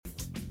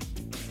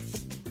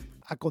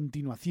A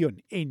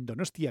continuación, en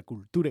Donostia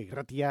Cultura y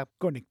Ratia,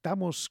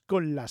 conectamos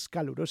con las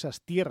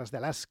calurosas tierras de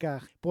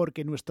Alaska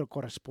porque nuestro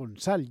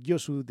corresponsal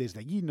Josu desde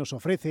allí nos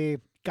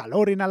ofrece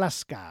Calor en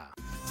Alaska.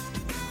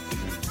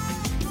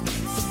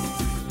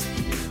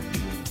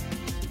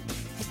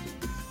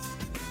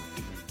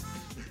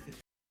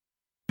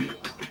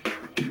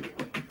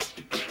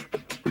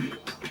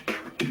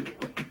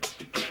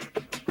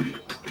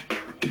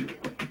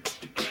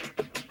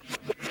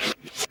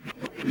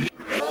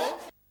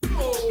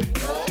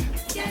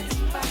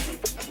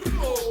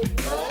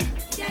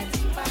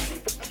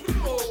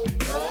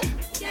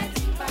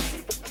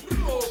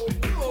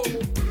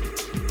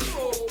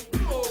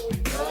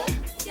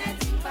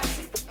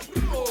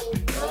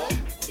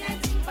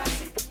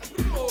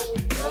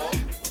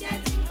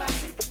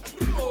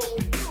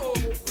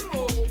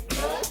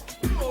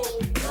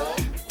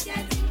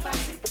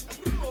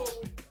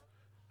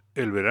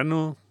 El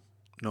verano,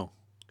 no,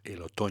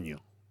 el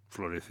otoño,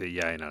 florece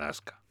ya en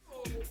Alaska.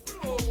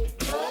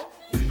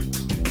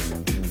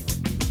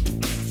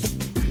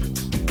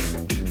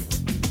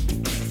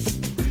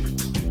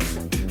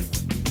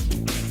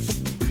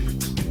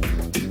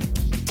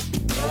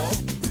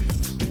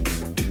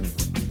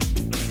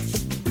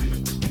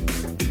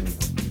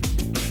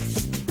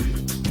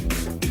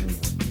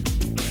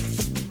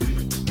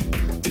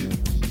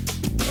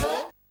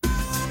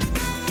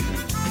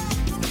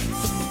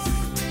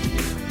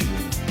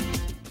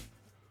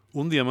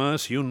 Un día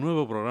más y un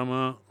nuevo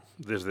programa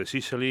desde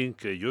Sicily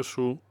que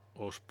Josu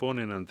os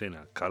pone en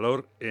antena.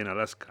 Calor en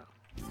Alaska.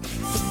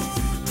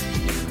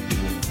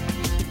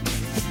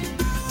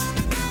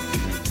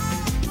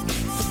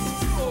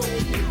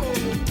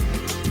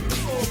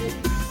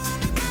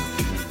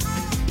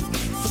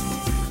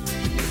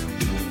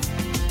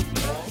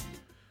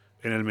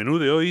 En el menú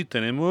de hoy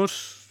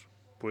tenemos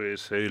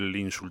pues el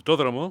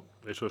insultódromo,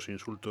 esos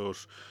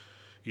insultos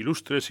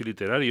ilustres y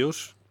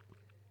literarios,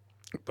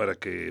 para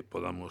que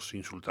podamos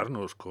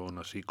insultarnos con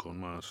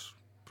más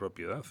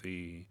propiedad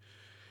y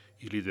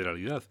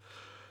literalidad.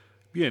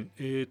 Bien,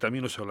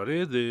 también os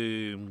hablaré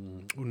de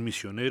un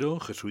misionero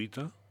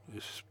jesuita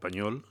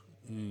español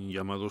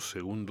llamado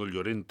Segundo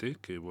Llorente,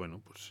 que bueno,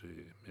 pues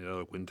me he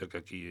dado cuenta que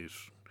aquí es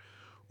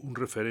un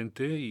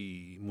referente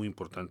y muy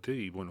importante,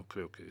 y bueno,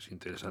 creo que es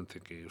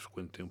interesante que os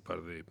cuente un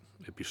par de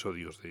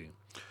episodios de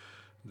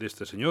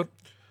este señor.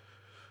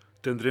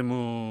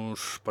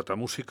 Tendremos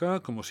patamúsica,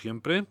 como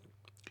siempre.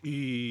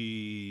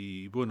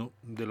 Y bueno,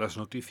 de las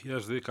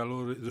noticias de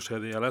calor, o sea,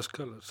 de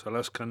Alaska, las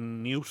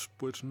Alaskan News,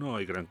 pues no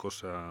hay gran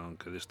cosa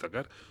que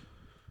destacar,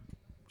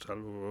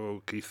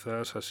 salvo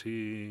quizás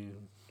así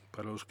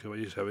para los que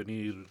vayáis a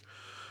venir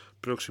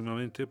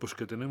próximamente, pues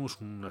que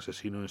tenemos un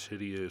asesino en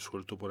serie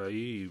suelto por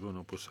ahí y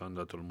bueno, pues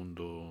anda todo el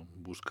mundo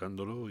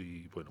buscándolo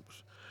y bueno,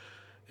 pues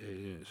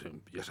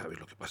ya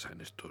sabéis lo que pasa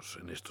en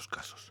estos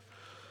casos.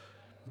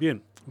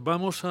 Bien,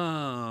 vamos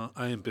a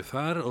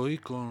empezar hoy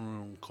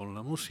con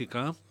la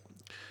música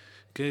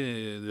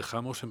que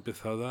dejamos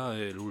empezada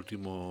el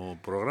último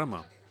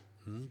programa.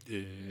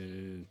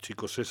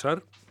 Chico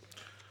César,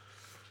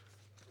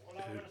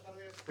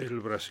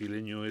 el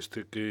brasileño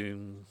este que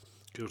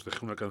os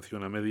dejé una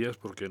canción a medias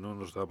porque no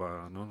nos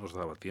daba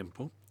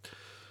tiempo.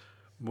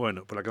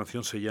 Bueno, pues la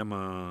canción se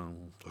llama,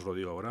 os lo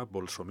digo ahora,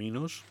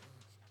 Bolsominos.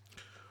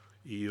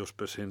 Y os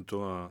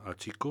presento a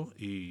Chico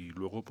y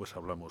luego pues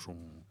hablamos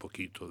un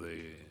poquito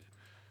de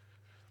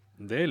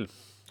él.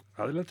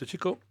 Adelante,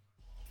 Chico.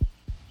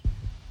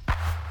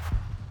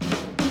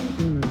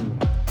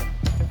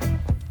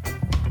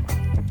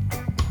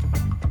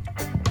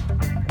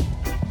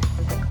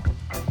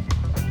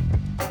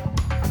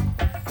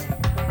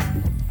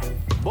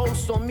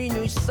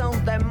 Bolsominions são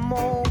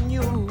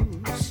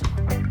demônios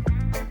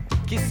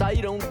que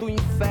saíram do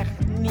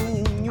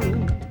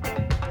inferninho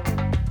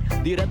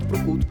direto pro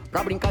culto,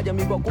 pra brincar de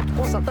amigo oculto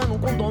com Satã num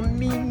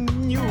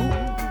condomínio.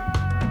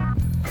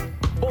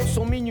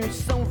 Bolsominions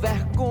são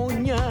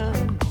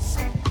vergonhas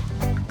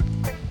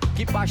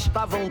que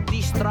bastavam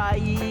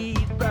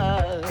distraídas.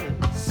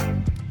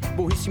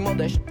 Burrice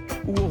modesta,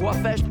 o horror à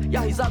festa e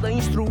a risada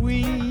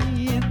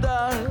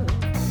instruída.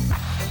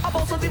 A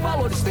bolsa de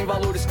valores tem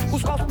valores,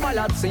 os corpos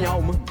malhados sem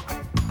alma.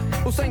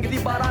 O sangue de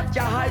barato e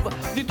a raiva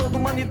de toda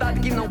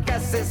humanidade que não quer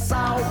ser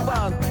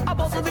salva. A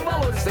bolsa de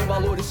valores tem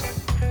valores,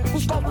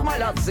 os corpos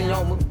malhados sem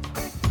alma.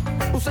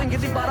 O sangue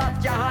de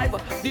barato e a raiva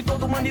de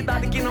toda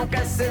humanidade que não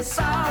quer ser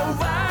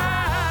salva.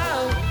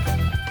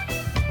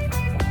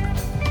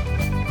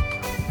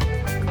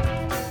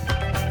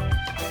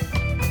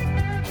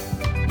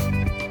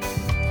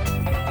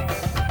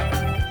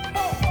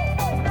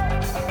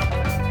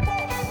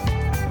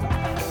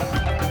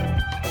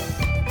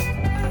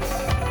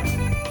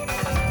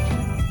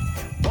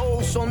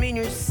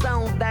 Bolsominions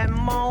são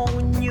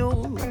demônios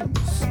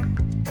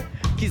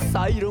que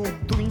saíram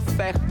do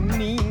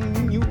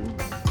inferninho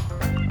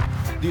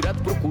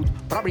direto pro culto,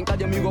 pra brincar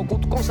de amigo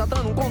oculto com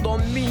Satã num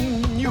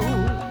condomínio.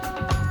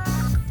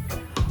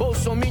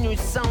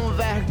 Bolsominions são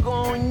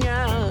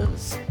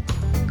vergonhas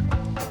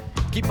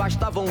que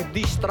bastavam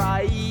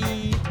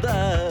distraídas.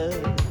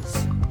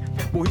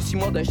 Burrice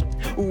modesta,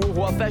 o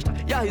urro, a festa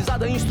e a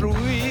risada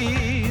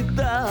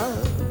instruída.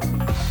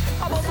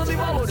 A bolsa de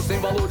valores sem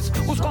valores,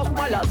 os corpos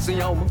malhados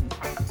sem alma,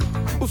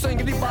 o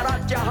sangue de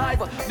barate, a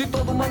raiva de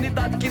toda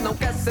humanidade que não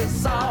quer ser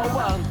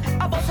salva.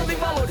 A bolsa de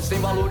valores sem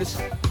valores,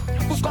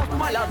 os corpos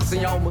malhados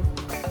sem alma,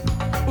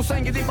 o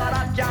sangue de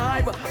barate, a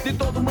raiva de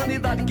toda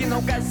humanidade que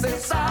não quer ser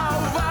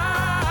salva.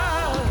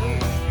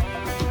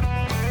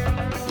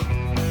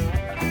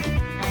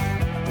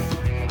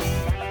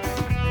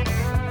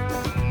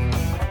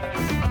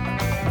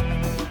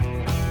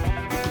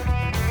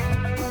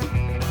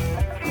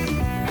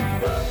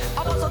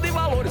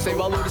 Sem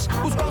valores,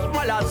 os corpos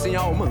malhados sem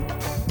alma,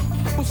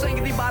 o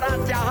sangue de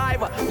barate, a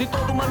raiva de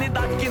toda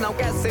humanidade que não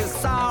quer ser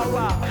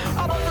salva.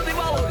 A bolsa de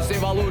valores sem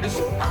valores,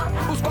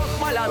 os corpos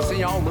malhados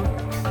sem alma,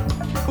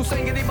 o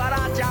sangue de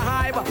barate, a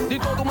raiva de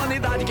toda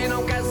humanidade que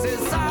não quer ser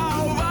salva.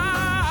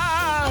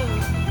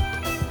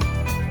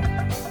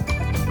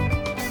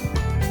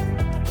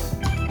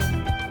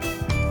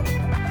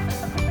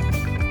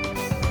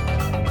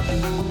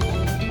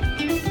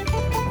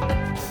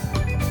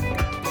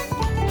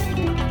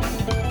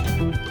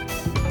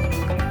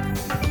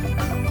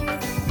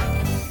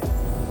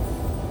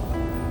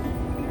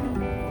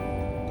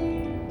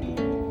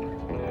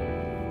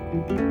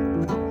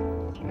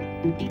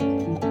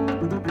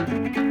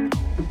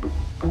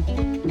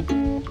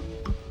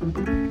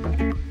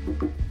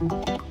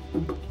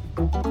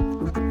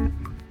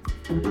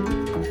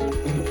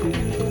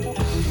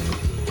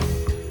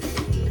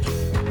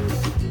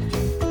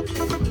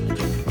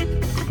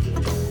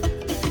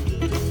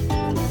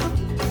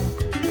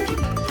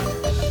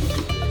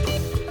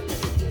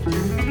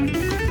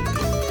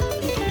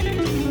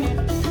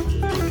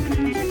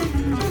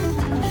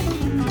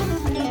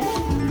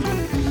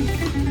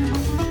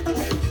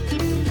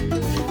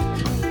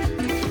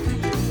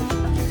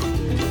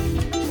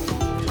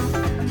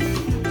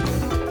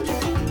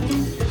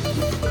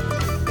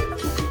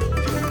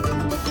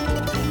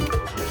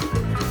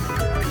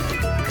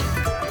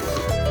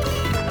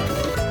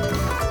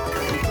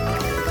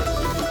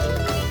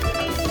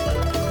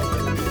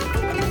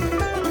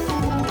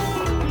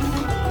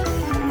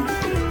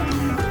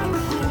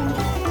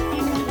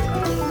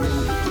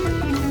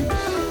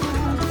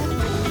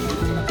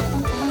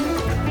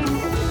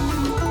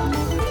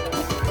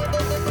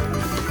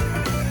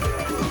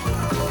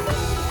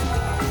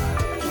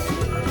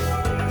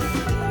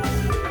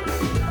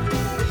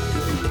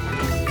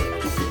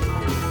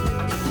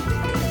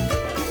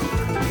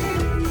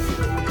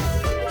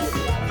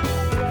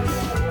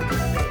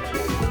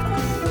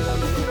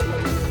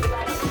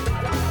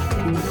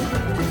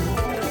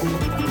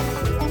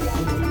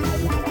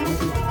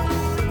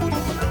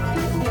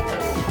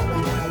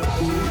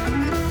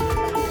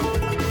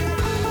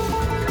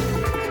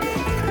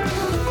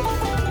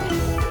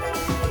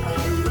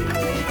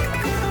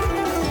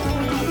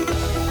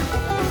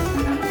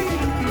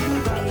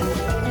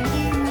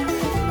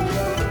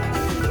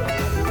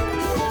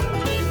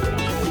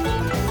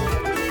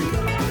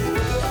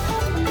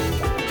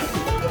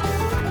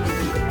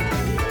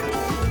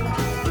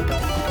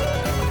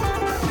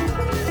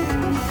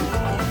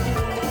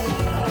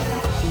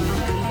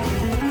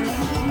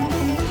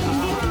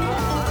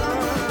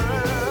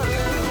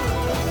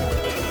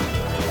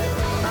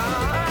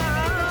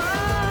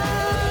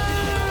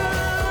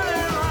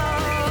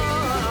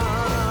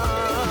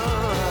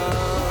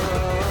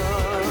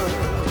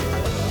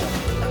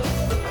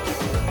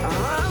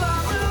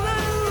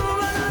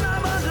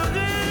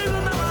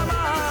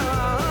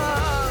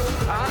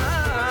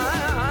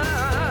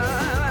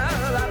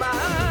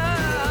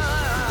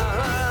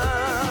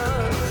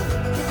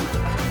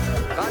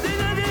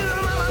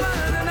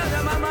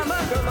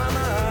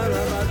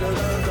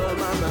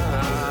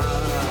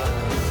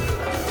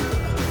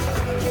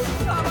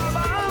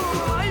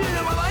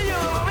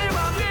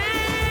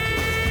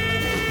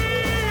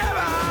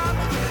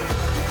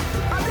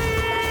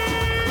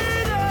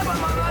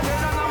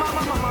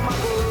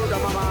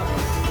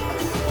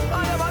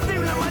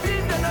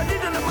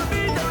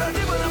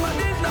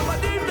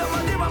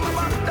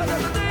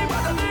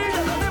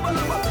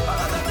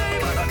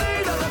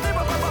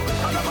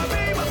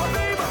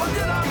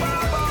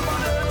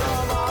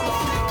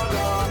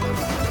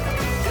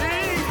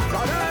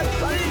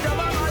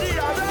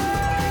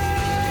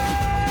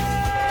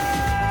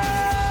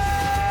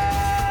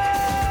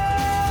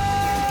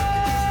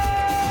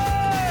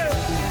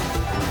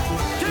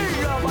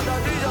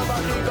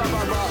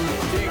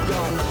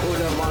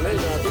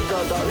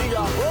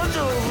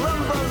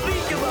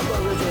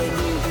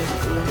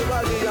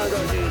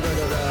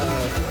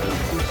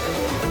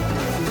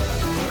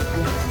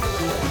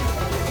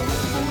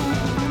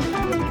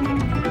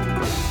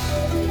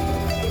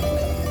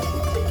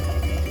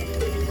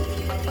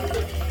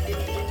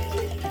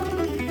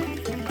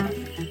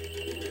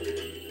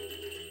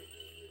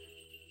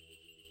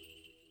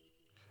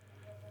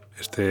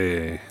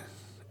 Este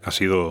ha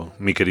sido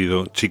mi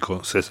querido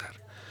chico César.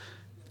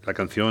 La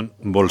canción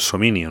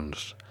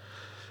Bolsominions.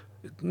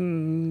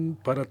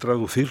 Para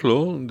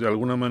traducirlo, de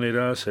alguna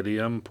manera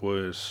serían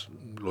pues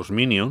los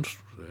minions,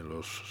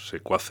 los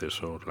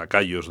secuaces o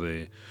lacayos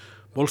de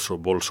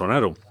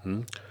Bolsonaro.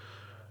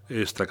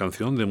 Esta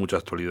canción de mucha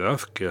actualidad,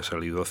 que ha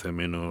salido hace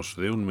menos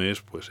de un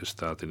mes, pues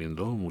está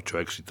teniendo mucho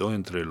éxito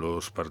entre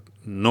los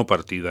no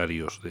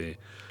partidarios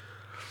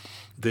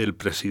del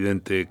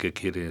presidente que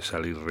quiere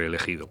salir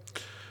reelegido.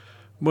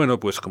 Bueno,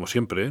 pues como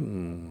siempre,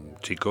 un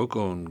chico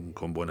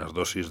con buenas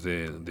dosis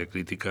de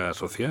crítica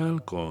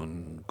social,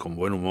 con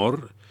buen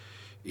humor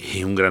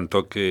y un gran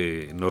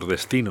toque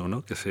nordestino,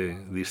 ¿no?, que se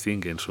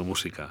distingue en su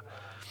música.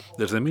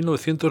 Desde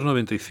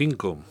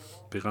 1995,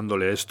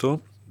 pegándole a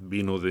esto,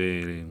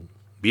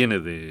 viene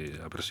de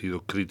haber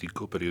sido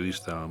crítico,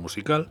 periodista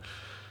musical,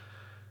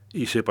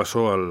 y se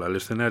pasó al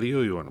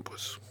escenario y bueno,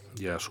 pues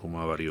ya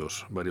suma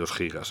varios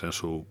gigas en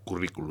su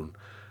currículum.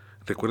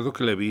 Recuerdo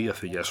que le vi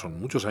hace ya son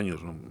muchos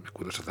años, no me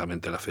acuerdo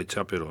exactamente la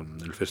fecha, pero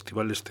en el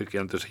festival que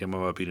antes se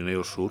llamaba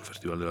Pirineo Sur,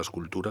 Festival de las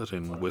Culturas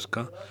en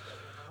Huesca,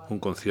 un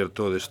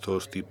concierto de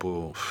estos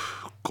tipo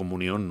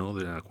comunión, ¿no?,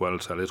 de la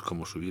cual sales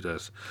como si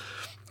hubieras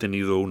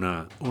tenido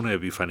una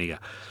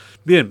epifanía.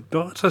 Bien,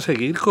 vamos a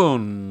seguir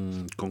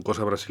con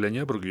cosa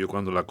brasileña, porque yo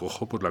cuando la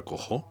cojo, pues la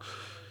cojo.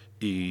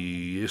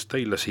 Y esta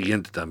y la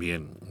siguiente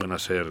también van a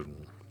ser,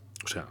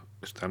 o sea,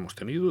 hemos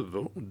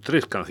tenido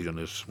 3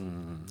 canciones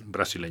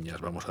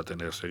brasileñas, vamos a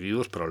tener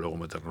seguidos, para luego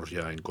meternos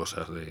ya en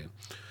cosas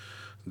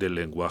del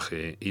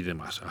lenguaje y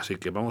demás. Así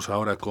que vamos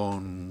ahora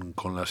con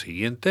la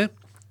siguiente,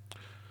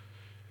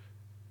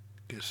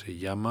 que se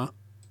llama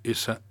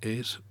Esa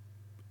es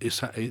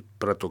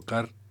para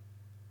tocar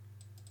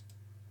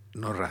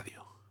no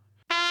radio.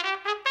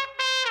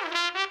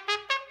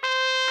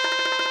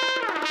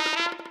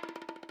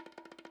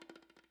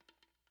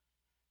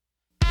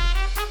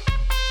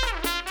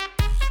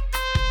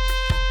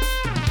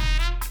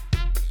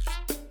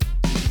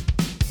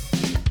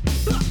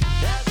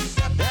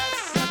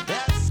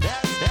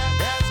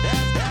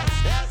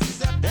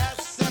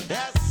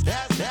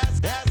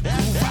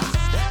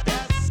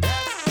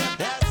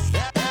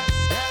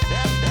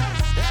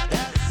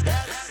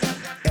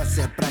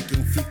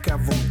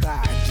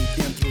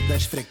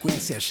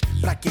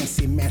 Pra quem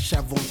se mexe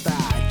à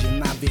vontade,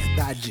 na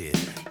verdade,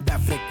 da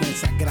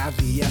frequência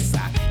grave. Essa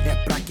é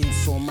pra quem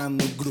soma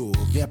no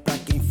groove, é pra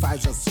quem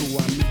faz a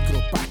sua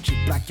microparte,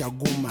 pra que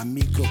alguma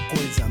micro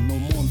coisa no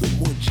mundo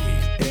mude.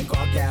 Em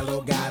qualquer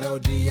lugar ou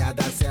dia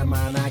da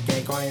semana,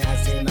 quem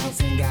conhece não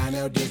se engana.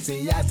 Eu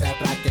disse, essa é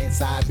pra quem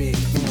sabe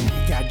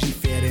que a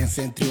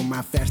diferença entre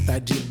uma festa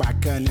de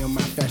bacana e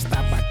uma festa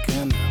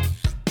bacana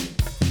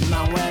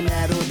não é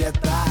mero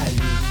detalhe.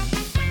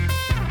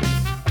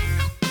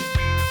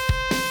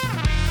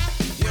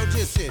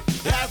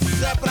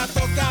 Essa é pra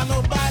tocar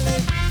no baile.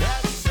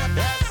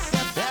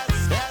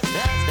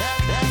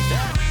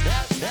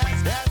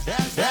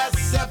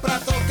 Essa é pra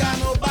tocar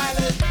no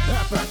baile.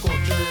 É pra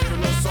curtir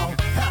no som,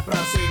 é pra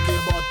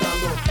seguir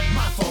botando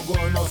mais fogo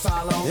no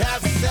salão.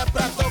 Essa é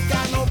pra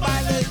tocar no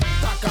baile.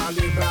 Tá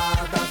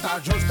calibrada, tá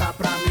justa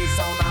pra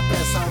missão, na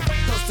pressão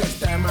do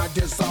sistema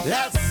de som.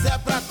 Essa é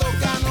pra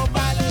tocar no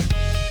baile.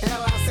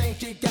 Ela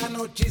sente que a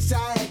notícia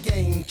é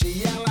quente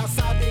e ela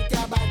sabe que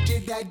a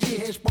batida é de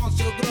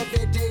responsa e o groove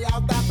é de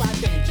alta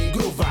patente.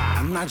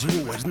 Groovar nas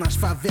ruas, nas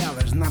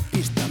favelas, na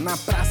pista, na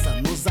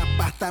praça, nos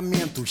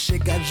apartamentos.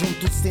 Chega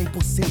junto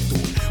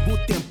 100%. O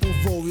tempo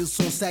voa e o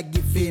som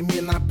segue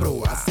firme na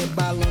proa. Cê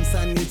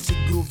balança nesse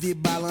groove,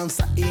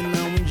 balança e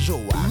não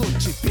enjoa.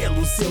 Lute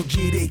pelo seu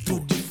direito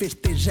de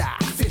festejar.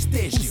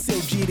 Festeje o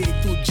seu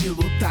direito de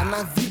lutar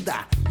na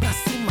vida. Pra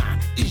cima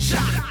e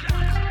já!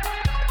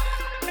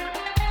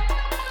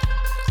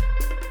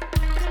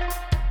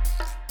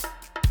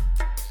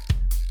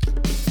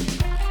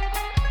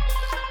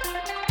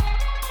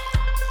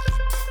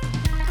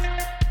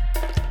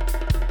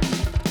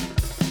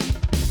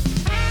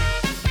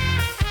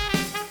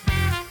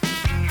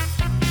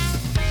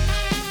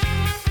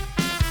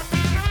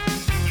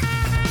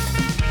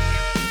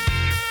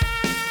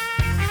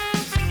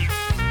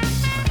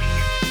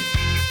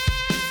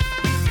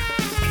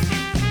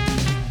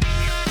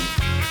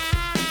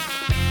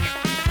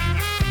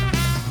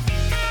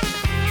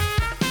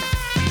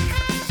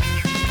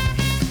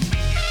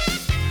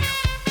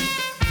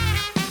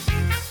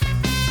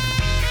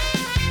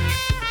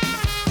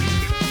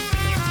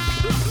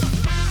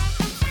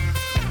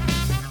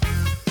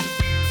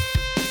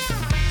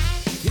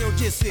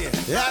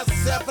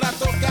 Essa é pra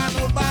tocar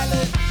no baile.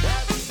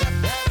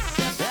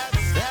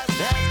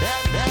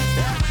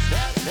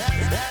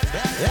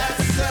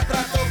 Essa é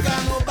pra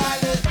tocar no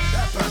baile.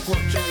 É pra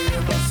curtir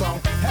o som,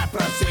 é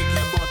pra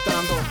seguir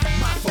botando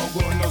mais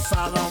fogo no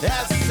salão.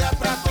 Essa é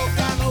pra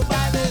tocar no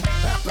baile.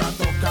 É pra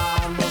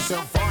tocar no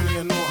seu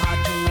fone, no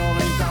radinho ou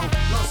então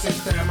no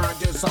sistema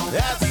de som.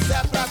 Essa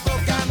é pra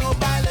tocar no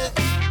baile.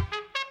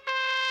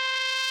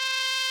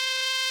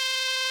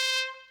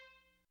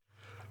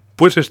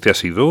 Pues este ha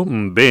sido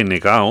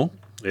Vente,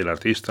 el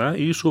artista,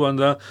 y su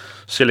banda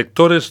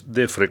Selectores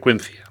de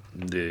Frecuencia.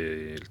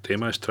 El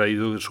tema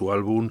extraído de su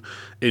álbum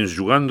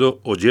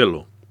Enxugando o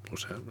Hielo, o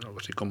sea, algo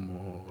así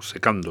como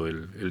secando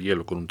el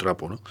hielo con un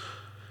trapo, ¿no?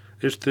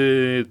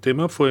 Este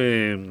tema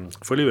fue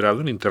liberado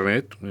en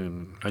Internet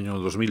en el año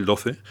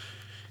 2012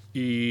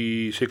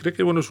 y se cree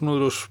que es uno de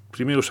los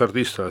primeros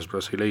artistas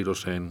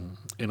brasileiros en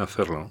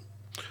hacerlo.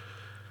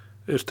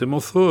 Este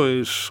mozo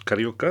es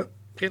carioca,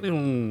 tiene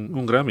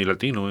un Grammy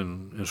latino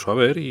en su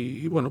haber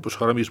y pues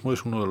ahora mismo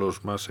es uno de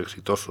los más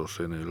exitosos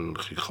en el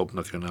hip hop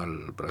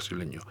nacional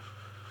brasileño.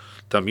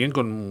 También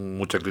con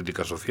mucha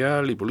crítica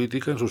social y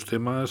política en sus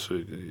temas,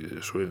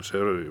 suelen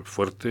ser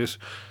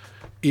fuertes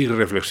y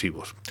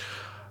reflexivos.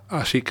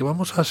 Así que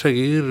vamos a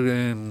seguir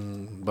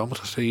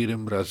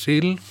en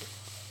Brasil,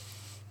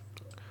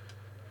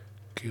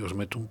 que os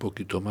meto un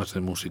poquito más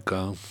de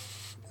música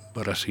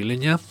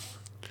brasileña.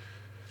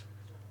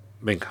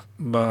 Venga,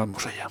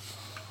 vamos allá.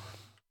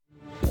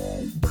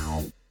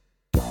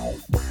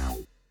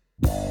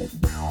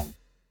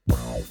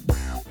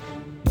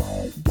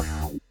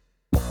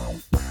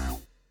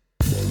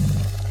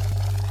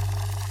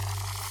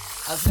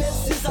 Às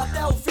vezes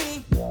até o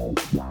fim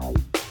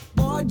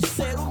pode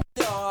ser o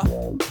melhor.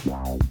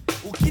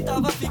 O que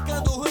tava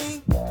ficando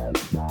ruim vai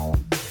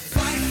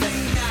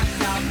sem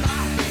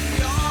acabar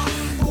pior.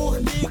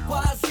 Porque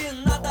quase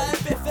nada é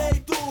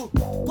perfeito,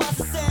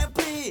 quase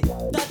sempre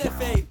dá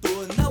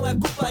defeito. Não é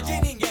culpa de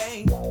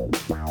ninguém. O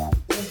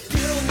que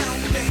eu não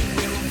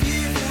tenho eu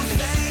vivo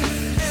sem.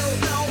 Eu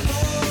não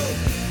vou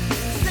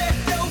ser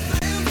teu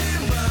freio de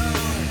mão.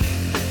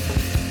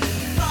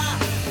 Vá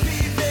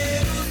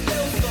viver os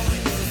teus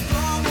sonhos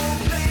como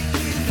bem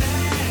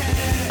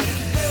quiser.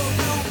 Eu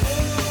não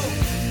vou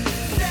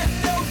ser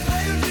teu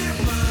freio de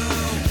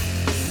mão.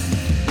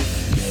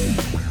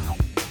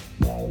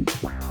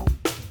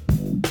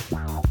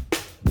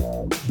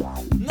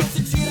 Não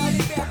se tira a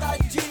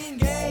liberdade de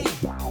ninguém.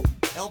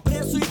 É um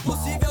preço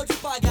impossível de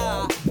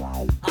pagar.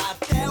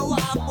 Até o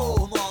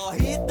amor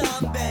morre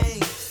também.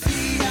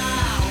 Se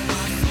a alma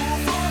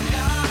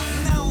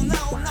sufocar. Não,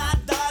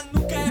 nada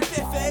nunca é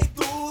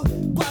perfeito.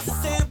 Quase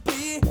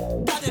sempre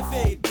dá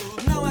defeito.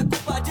 Não é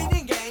culpa de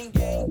ninguém.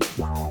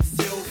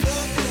 Se eu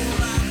vou pro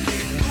lado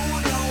que tu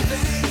não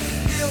vem,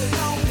 eu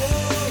não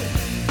vou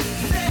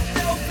ser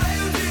teu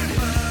freio de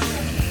mão.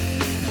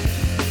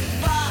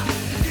 Vá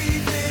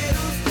viver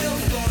os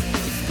teus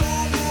sonhos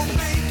como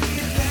bem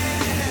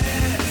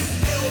quiser.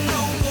 Eu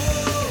não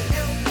vou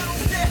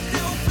ser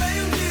teu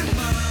freio de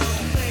mão. Vá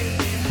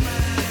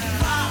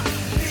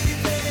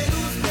viver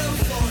os teus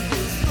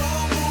sonhos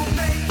como bem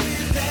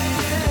quiser.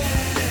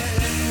 Eu não vou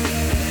ser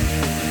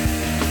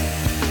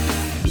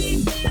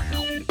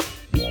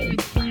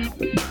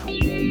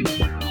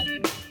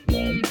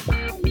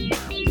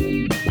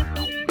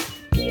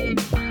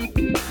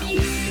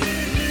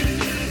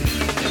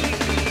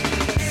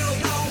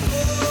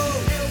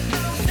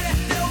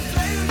teu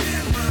freio de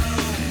mão.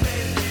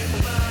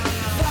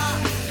 Vá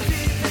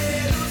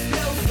viver os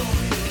teus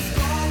sonhos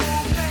como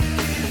bem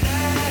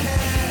quiser.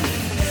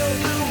 Eu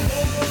não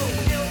vou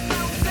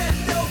ser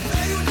teu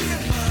freio de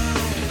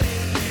mão.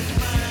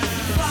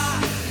 Vá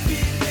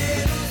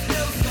viver os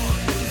teus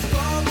sonhos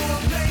como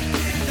bem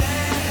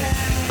quiser.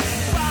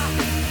 Vá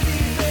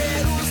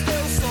viver os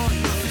teus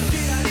sonhos,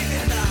 tira a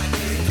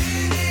liberdade de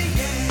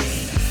ninguém.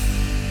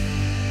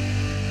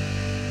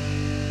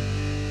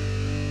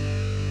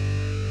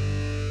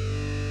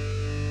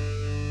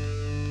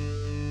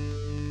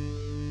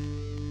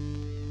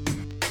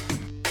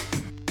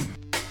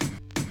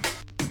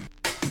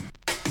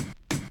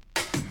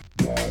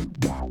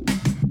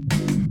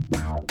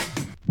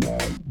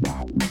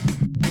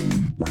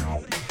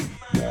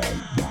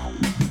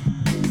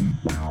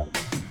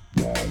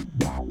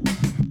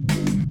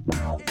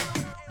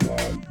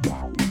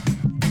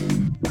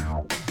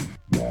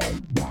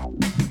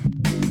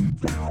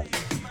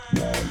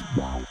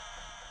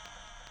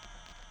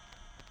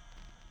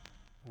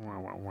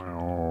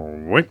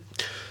 Bueno,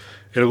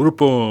 el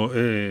grupo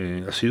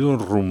ha sido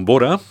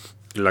Rumbora,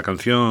 la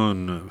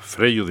canción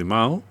Freio de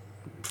Mão,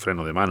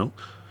 Freno de Mano,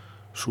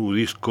 su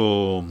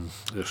disco,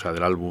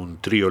 del álbum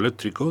Trío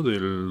Eléctrico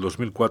del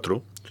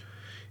 2004.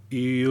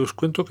 Y os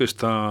cuento que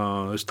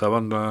esta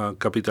banda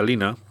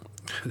capitalina,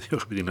 digo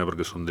capitalina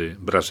porque son de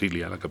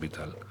Brasilia, la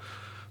capital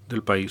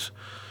del país,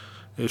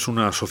 es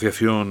una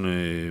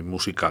asociación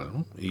musical,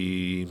 ¿no?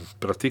 Y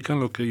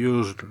practican lo que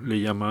ellos le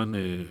llaman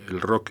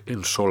el rock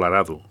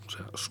ensolarado, o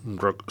sea, es un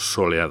rock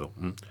soleado.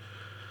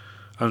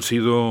 Han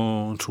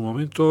sido en su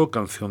momento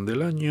canción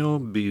del año,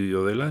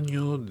 vídeo del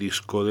año,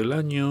 disco del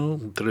año,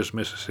 3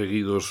 meses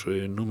seguidos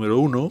número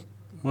 1.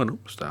 Bueno,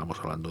 estábamos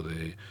hablando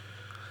de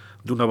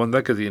una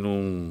banda que tiene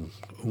un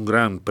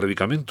gran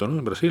predicamento, ¿no?,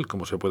 en Brasil,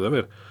 como se puede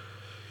ver.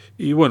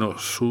 Y bueno,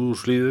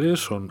 sus líderes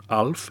son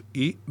Alf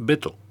y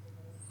Beto.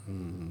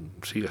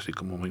 Sí, así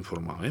como me he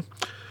informado, ¿eh?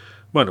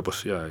 Bueno,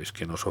 pues ya es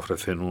que nos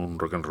ofrecen un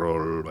rock and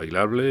roll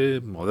bailable,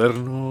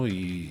 moderno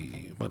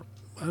y, bueno,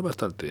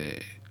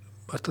 bastante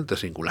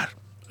singular.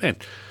 Bien,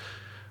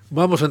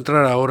 vamos a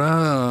entrar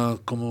ahora,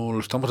 como lo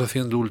estamos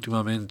haciendo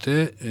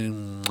últimamente,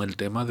 en el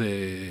tema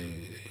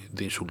de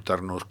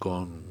insultarnos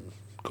con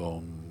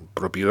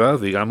propiedad,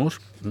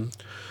 digamos.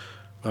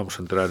 Vamos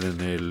a entrar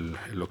en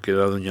lo que he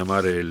dado en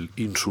llamar el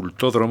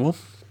insultódromo.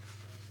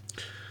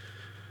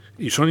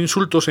 Y son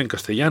insultos en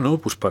castellano,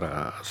 pues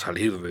para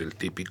salir del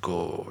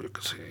típico, yo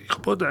qué sé,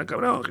 hijo puta,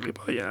 cabrón,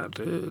 gilipollas,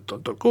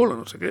 tonto el culo,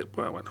 no sé qué.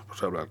 Bueno,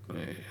 pues hablar.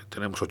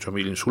 Tenemos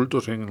 8.000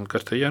 insultos en el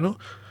castellano.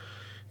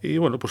 Y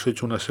bueno, pues he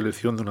hecho una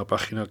selección de una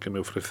página que me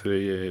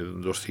ofrece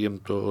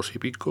 200 y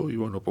pico. Y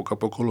bueno, poco a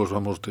poco los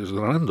vamos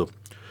desgranando.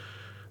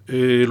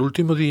 El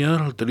último día,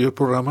 el anterior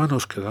programa,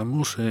 nos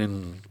quedamos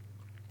en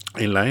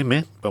la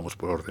M, vamos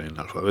por orden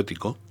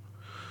alfabético,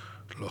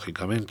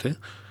 lógicamente,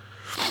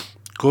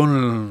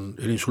 con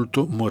el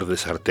insulto muerde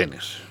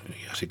sartenes.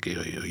 Así que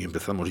hoy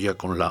empezamos ya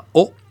con la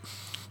O,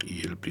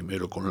 y el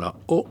primero con la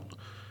O,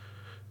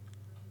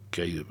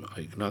 que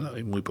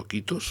hay muy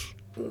poquitos,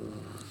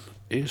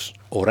 es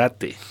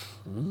orate.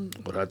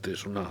 Orate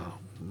es una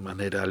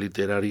manera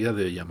literaria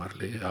de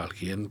llamarle a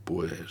alguien,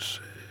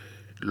 pues,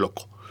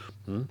 loco.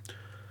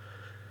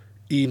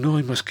 Y no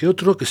hay más que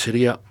otro, que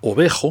sería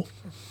ovejo.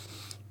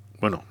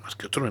 Bueno, más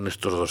que otro en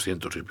estos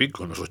 200 y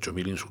pico, en los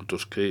 8.000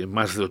 insultos, que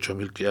más de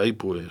 8.000 que hay,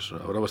 pues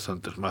habrá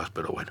bastantes más,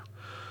 pero bueno,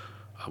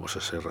 vamos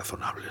a ser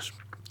razonables.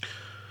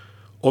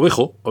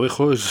 Ovejo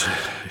es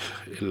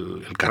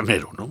el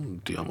carnero, ¿no?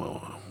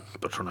 Digamos, una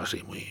persona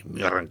así,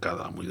 muy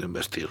arrancada, muy de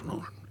embestir,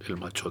 ¿no? El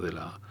macho de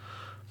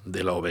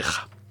la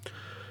oveja.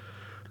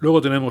 Luego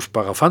tenemos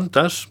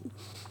pagafantas.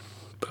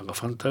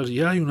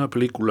 Ya hay una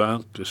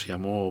película que se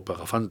llamó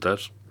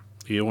Pagafantas.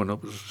 Y bueno,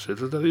 pues se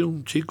trata de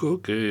un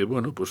chico que,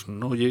 bueno, pues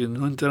no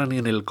entra ni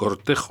en el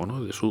cortejo,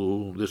 ¿no?, de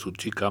su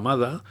chica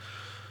amada.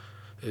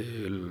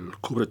 Él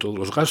cubre todos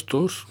los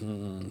gastos,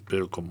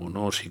 pero como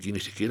ni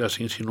siquiera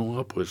se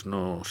insinúa, pues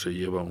no se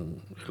lleva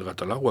el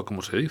gato al agua,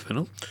 como se dice,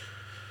 ¿no?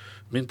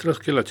 Mientras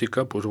que la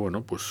chica, pues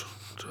bueno, pues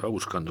se va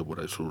buscando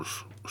por ahí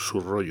sus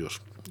rollos.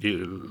 Y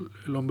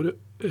el hombre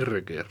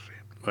R que R.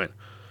 Bueno,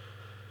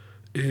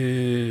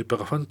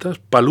 pagafantas,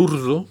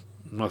 palurdo,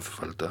 no hace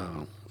falta,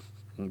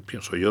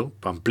 pienso yo,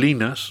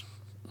 pamplinas,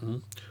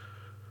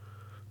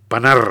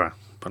 panarra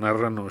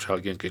no es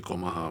alguien que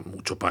coma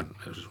mucho pan,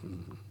 es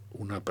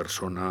una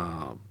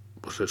persona,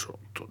 pues eso,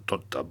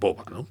 tonta,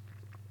 boba, ¿no?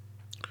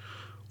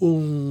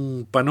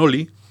 Un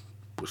panoli,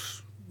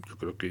 pues yo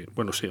creo que,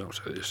 bueno, sí, o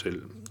sea, es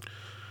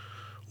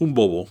un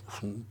bobo,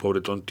 un pobre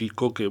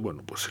tontico que,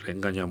 bueno, pues se le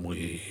engaña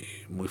muy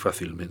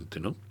fácilmente,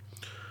 ¿no?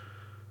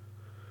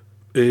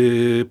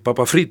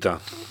 Papa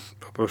frita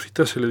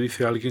se le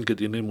dice a alguien que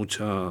tiene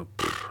mucha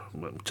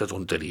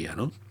tontería,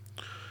 ¿no?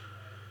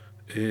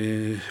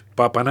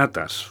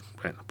 Papanatas,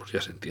 bueno, pues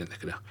ya se entiende,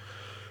 creo.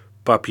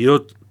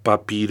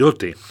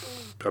 Papirote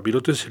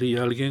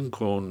sería alguien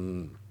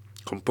con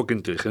poca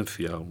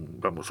inteligencia,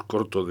 vamos,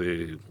 corto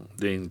de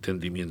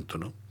entendimiento,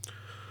 ¿no?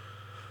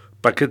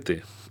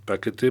 Paquete,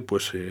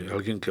 pues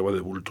alguien que va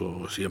de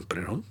bulto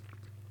siempre, ¿no?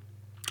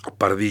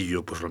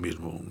 Pardillo, pues lo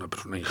mismo, una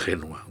persona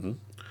ingenua, ¿no?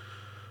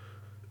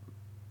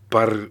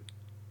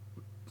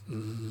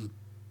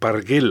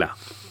 Parguela,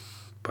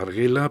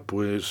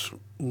 pues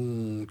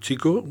un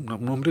chico,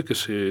 un hombre que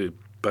se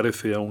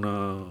parece a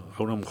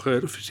una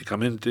mujer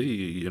físicamente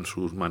y en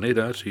sus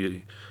maneras,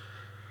 y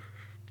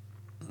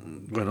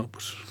bueno,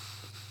 pues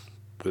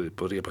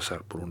podría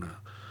pasar por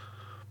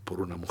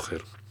una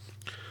mujer.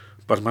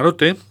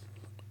 Pasmarote,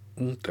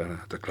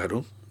 está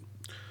claro.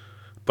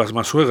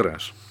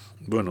 Pasmasuegras.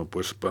 Bueno,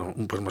 pues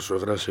un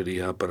pasmasuegra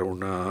sería para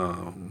una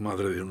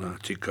madre de una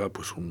chica,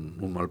 pues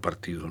un mal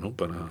partido, ¿no?,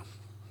 para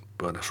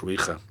su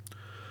hija.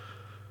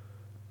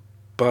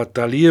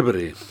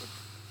 Pataliebre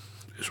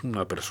es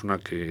una persona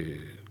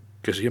que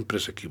siempre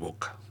se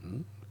equivoca.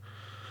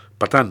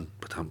 Patán,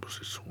 pues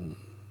es un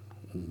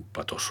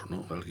patoso,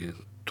 ¿no?, alguien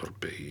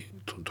torpe y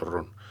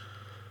tontorrón.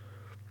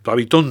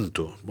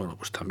 Pavitonto, bueno,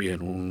 pues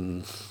también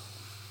una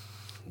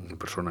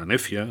persona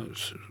necia,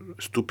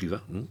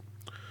 estúpida, ¿no?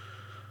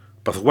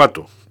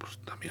 Pazguato, pues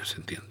también se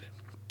entiende.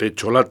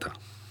 Pecholata,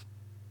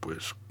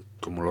 pues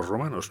como los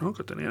romanos, ¿no?,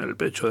 que tenían el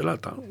pecho de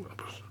lata. Bueno,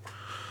 pues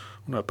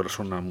una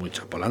persona muy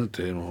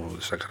chapalante, ¿no?,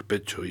 de sacar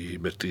pecho y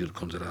vestir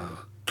contra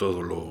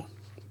todo lo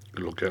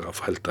que haga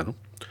falta, ¿no?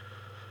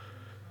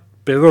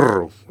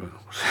 Pedorro, bueno,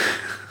 pues,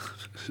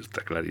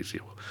 está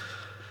clarísimo.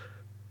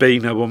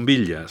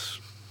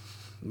 Peinabombillas,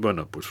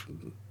 bueno, pues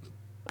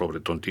pobre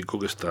tontico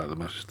que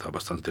además está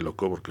bastante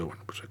loco, porque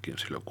bueno, pues a quién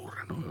se le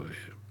ocurre, ¿no?,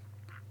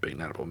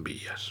 peinar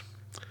bombillas.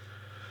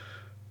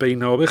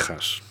 Peina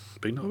ovejas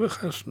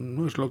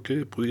no es lo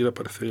que pudiera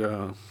parecer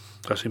a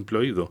simple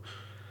oído.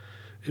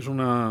 Es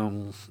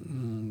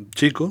un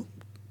chico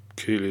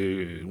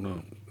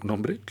un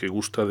hombre que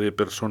gusta de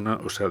personas,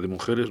 o sea, de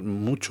mujeres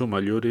mucho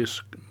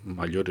mayores,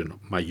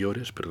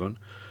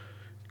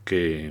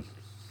 que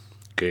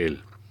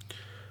él.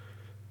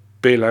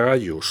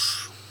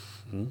 Pelagallos,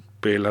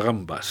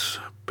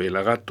 pelagambas,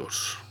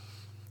 pelagatos,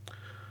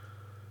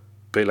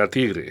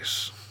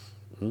 pelatigres.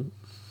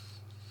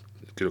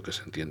 Creo que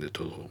se entiende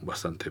todo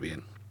bastante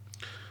bien.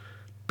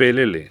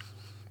 Pelele,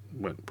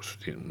 bueno, pues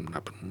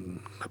una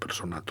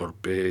persona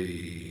torpe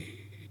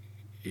y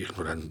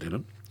ignorante,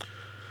 ¿no?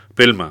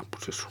 Pelma,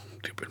 pues eso, un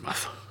tío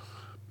pelmazo.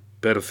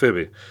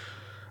 Percebe,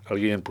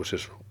 alguien, pues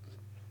eso,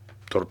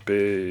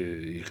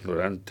 torpe,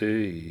 ignorante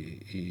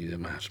y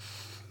demás.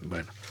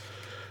 Bueno.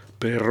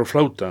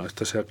 Perroflauta,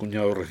 esta se ha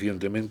acuñado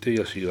recientemente y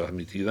ha sido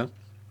admitida.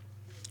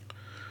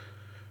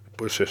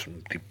 Pues es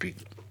un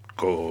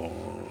típico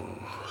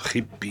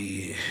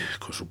hippie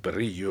con su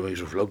perrillo y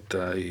su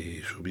flauta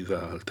y su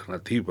vida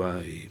alternativa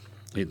y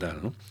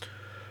tal, ¿no?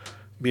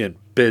 Bien,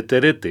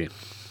 peterete.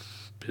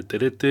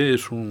 Peterete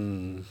es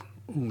un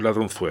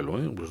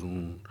ladronzuelo, pues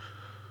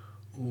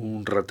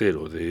un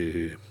ratero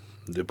de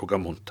poca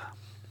monta.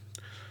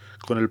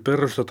 Con el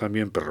perro está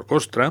también perro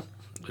costra,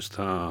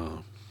 está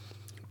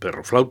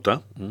perro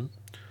flauta.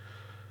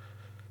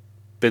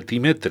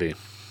 Petimetre.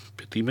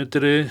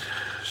 Petimetre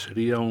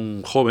sería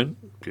un joven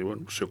que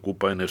se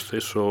ocupa en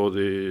exceso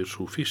de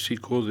su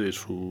físico, de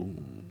su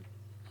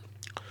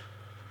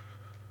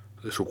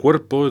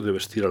cuerpo, de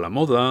vestir a la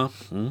moda.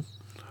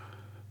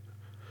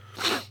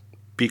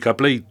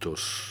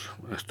 Picapleitos.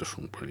 Esto es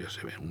ya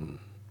se ve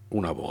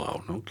un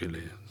abogado, ¿no? ¿Qué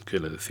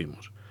le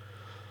decimos?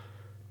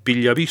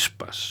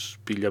 Pillavispas.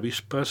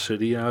 Pillavispas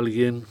sería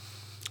alguien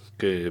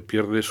que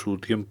pierde su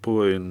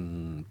tiempo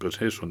en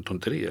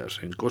tonterías,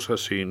 en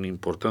cosas sin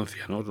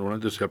importancia, ¿no?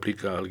 Normalmente se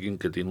aplica a alguien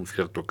que tiene un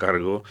cierto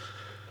cargo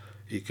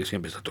y que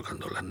siempre está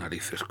tocando las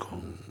narices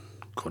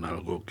con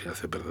algo que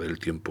hace perder el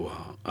tiempo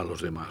a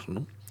los demás,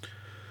 ¿no?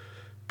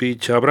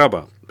 Picha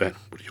brava, bueno,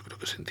 pues yo creo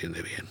que se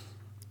entiende bien.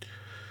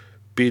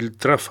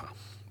 Piltrafa,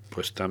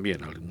 pues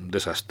también un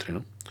desastre,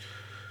 ¿no?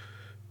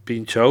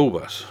 Pincha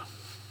uvas.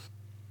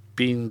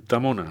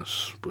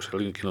 Pintamonas, pues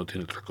alguien que no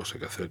tiene otra cosa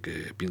que hacer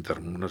que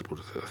pintar monas,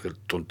 pues hacer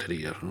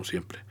tonterías, ¿no?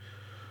 Siempre.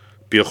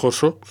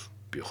 Piojoso,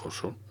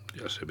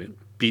 ya se ve.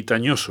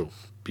 Pitañoso.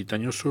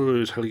 Pitañoso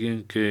es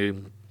alguien que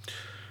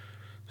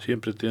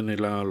siempre tiene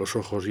los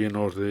ojos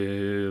llenos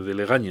de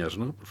legañas,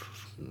 ¿no? Pues,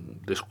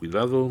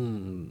 descuidado,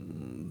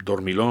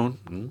 dormilón.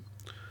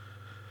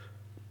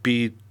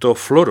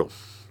 Pitofloro.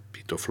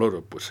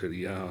 Pitofloro, pues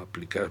sería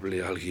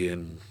aplicable a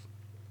alguien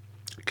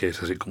que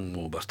es así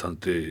como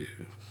bastante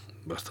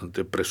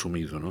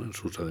presumido, ¿no? En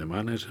sus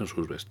ademanes, en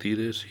sus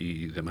vestires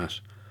y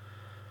demás.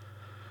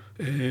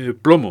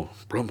 Plomo,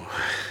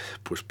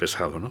 pues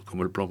pesado, ¿no?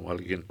 Como el plomo,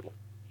 alguien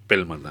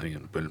pelma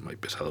también, pelma y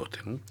pesadote,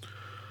 ¿no?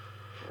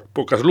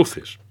 Pocas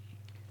luces,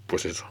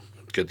 pues eso,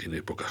 que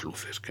tiene pocas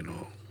luces, que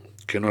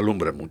no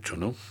alumbra mucho,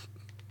 ¿no?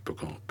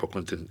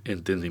 Poco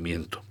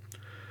entendimiento.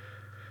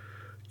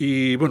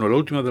 Y bueno, la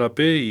última de la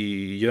P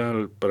y ya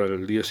para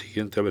el día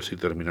siguiente a ver si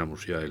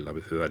terminamos ya el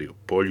abecedario.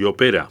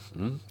 Pollopera.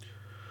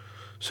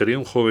 Sería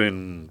un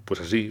joven,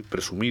 pues así,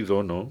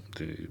 presumido, ¿no?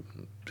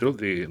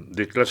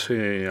 De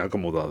clase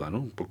acomodada, ¿no?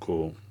 Un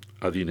poco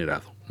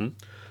adinerado.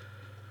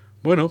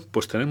 Bueno,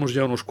 pues tenemos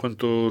ya unos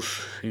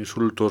cuantos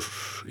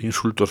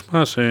insultos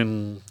más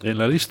en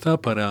la lista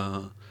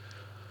para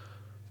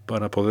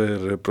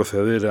poder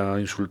proceder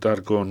a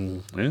insultar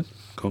con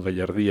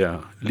gallardía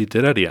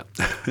literaria.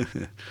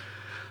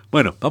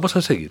 Bueno, vamos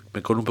a seguir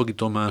con un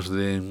poquito más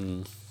de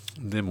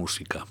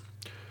música,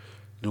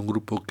 de un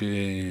grupo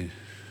que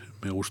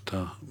me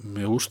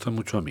gusta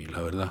mucho a mí,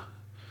 la verdad.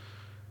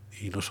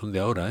 Y no son de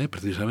ahora,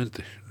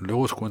 precisamente.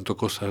 Luego os cuento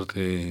cosas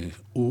de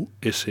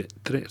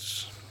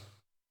US3.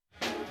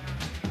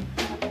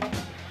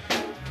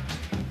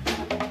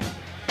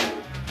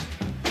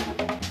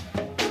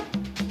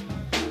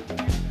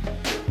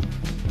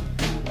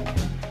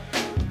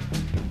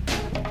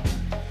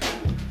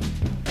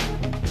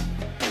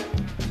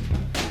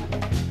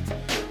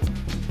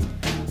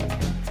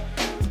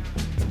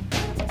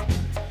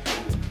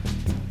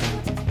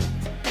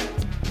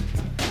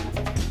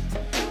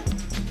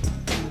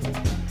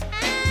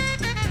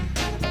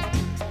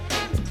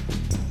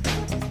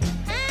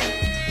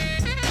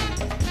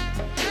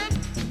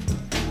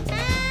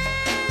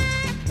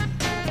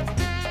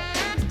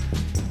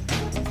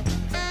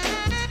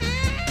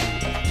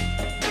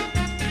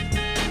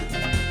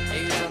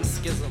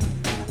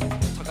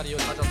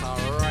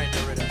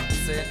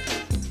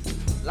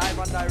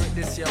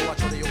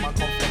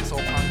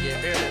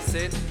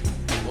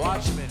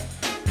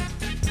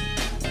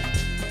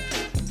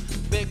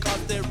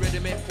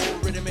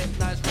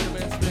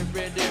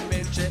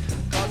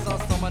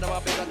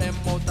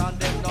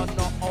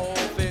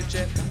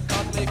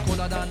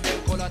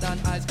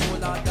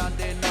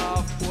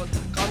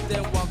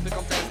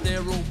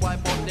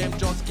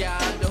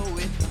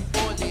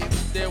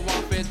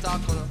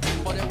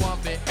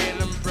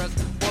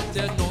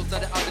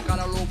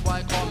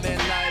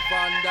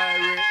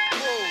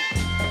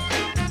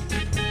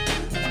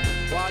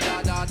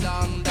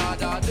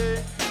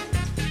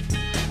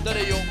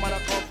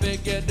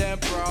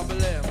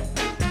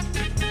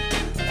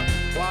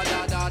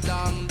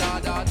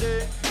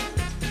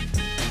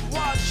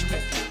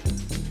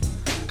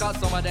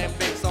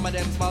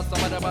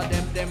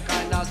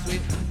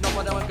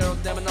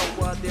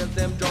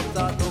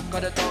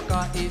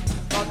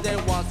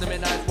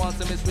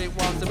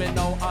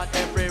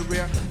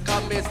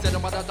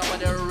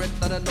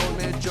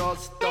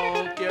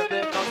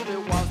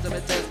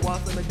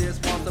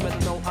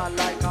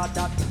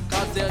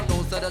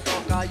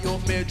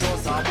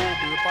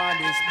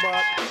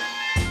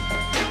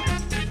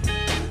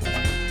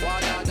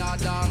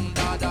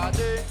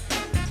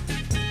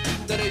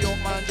 The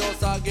young man just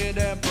forget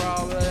them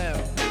problem.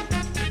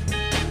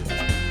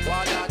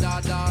 Wa da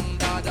da dang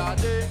da da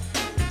de.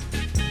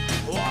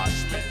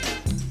 Watch me.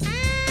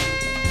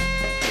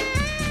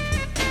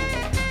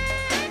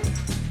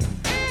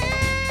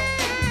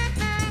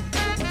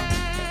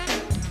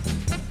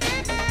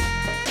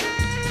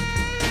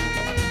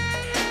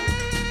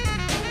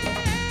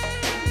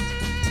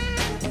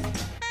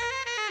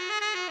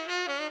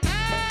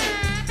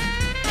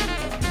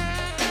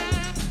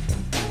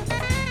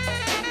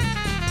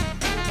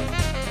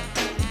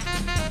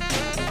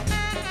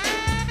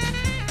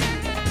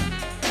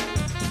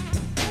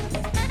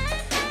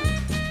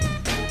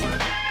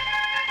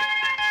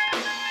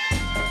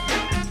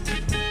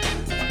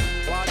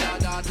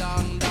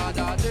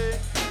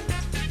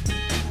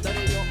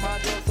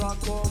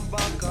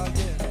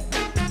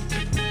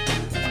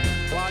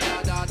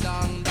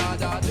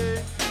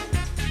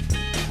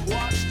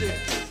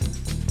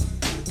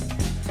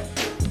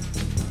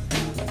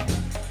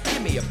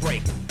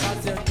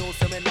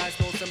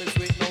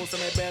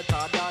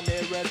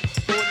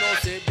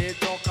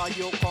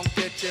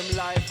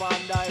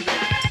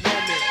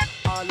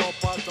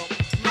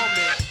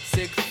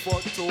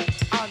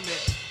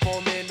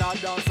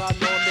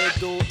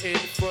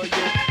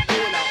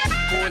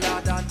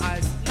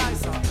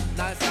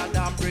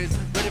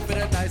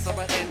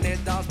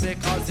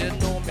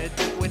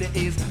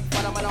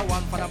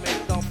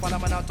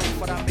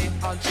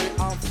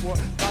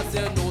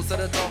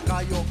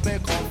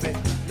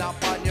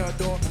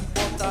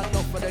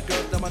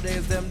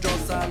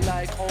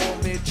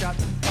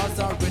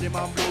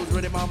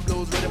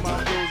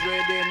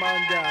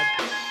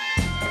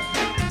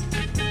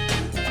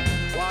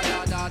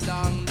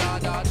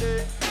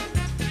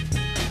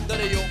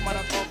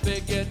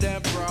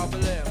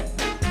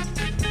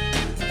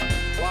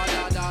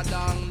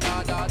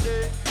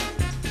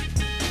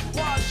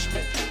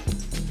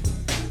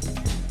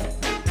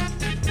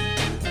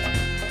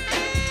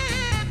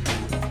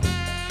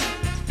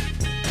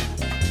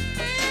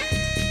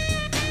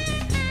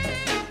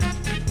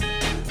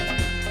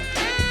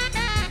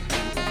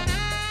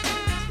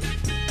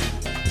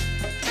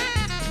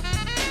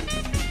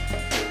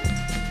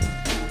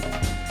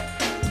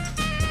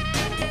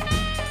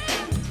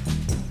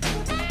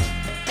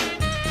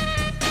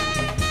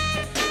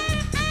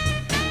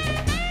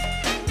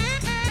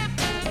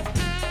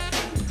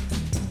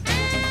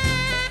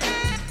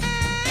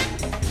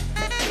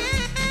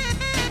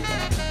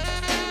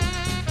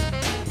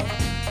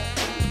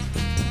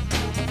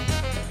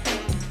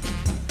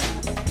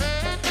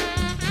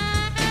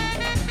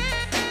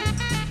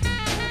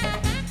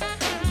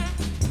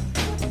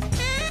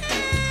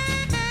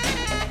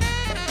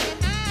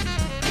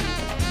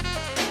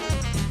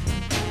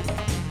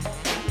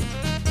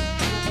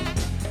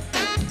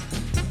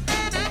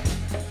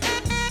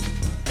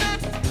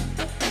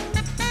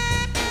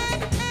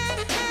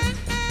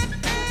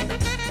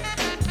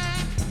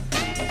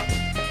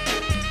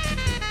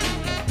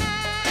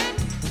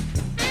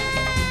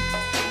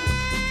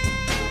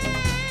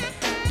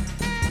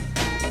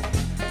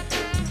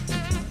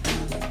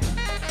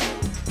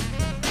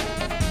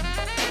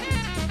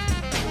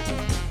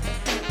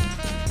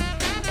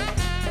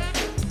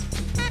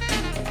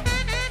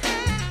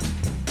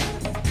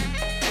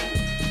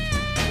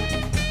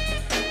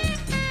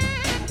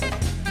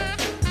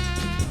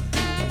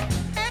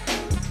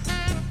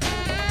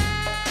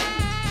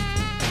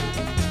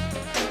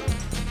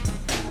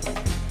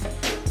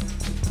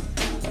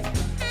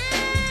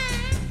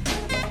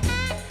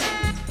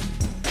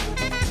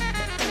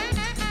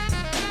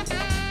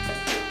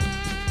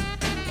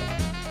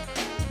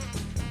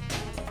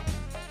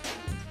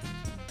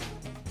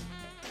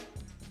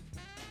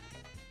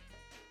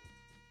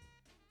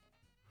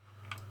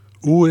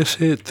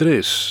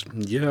 US3,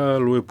 ya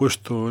lo he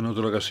puesto en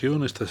otra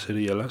ocasión, esta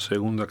sería la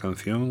segunda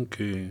canción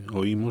que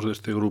oímos de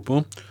este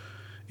grupo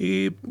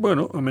y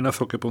bueno,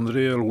 amenazo que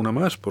pondré alguna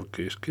más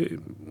porque es que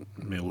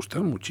me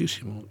gustan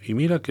muchísimo y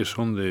mira que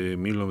son de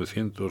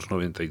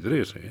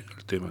 1993,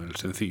 el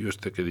sencillo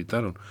este que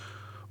editaron,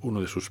 uno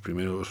de sus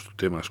primeros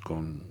temas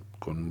con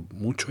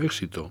mucho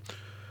éxito.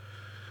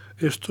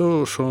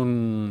 Estos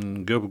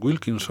son Geoff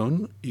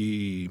Wilkinson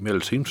y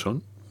Mel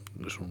Simpson,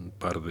 es un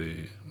par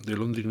de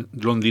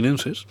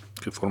londinenses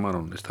que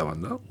formaron esta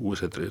banda,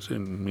 US3,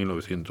 en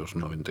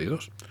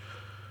 1992.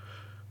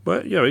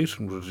 Bueno, ya veis,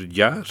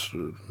 jazz,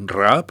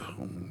 rap,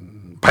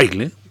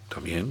 baile,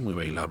 también muy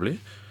bailable.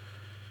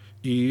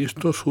 Y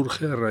esto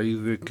surge a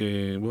raíz de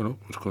que, bueno,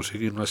 pues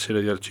conseguir una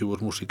serie de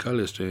archivos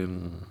musicales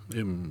en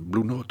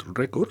Blue Note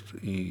Records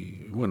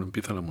y, bueno,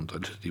 empiezan a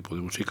montar ese tipo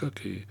de música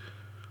que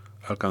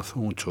alcanzó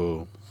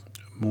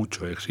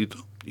mucho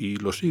éxito y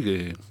lo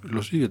sigue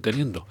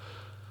teniendo.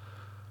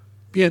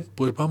 Bien,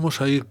 pues vamos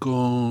a ir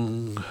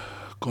con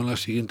la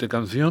siguiente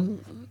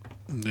canción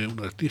de un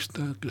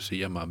artista que se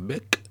llama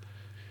Beck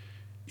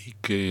y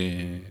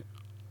que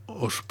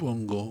os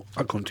pongo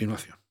a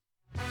continuación.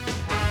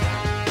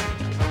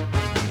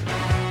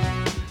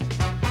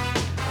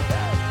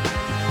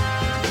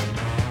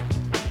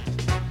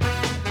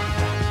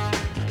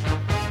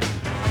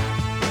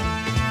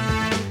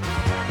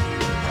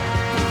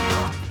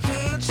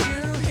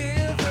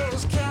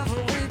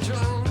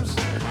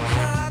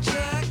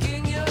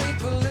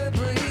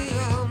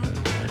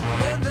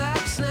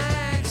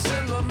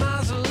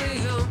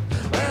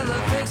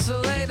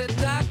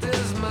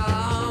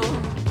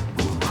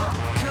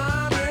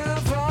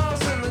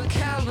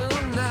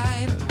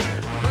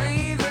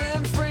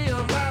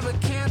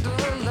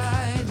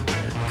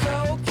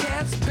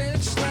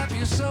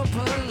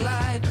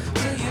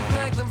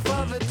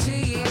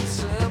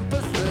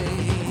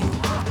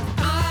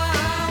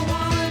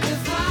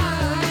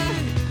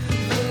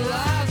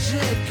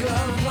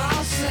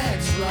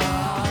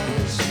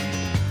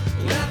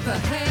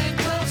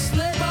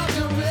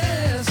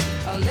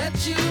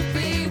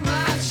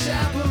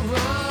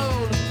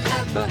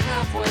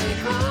 halfway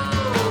home.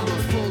 I'm a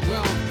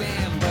full-grown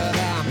man, but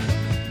I'm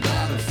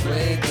not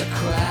afraid to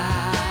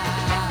cry.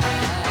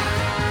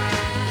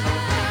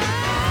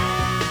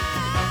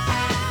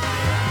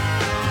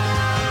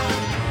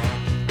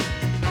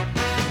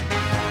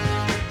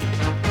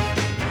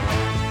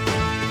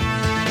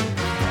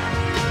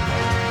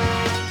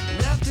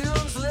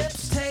 Neptune's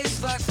lips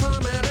taste like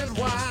fermented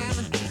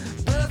wine.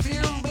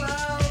 Perfume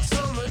blows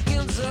on the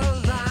Ginza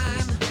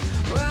line.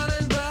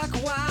 Running back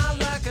wild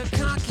like a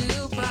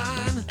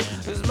concubine.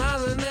 His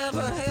mother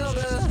never held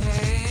her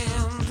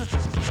hand.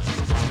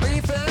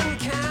 Beef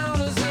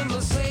encounters in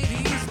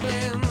Mercedes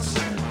Benz.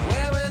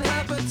 Wearing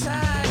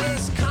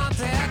hepatitis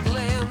contact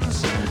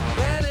lens.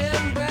 Bed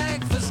and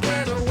breakfast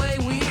getaway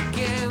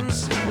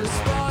weekends. With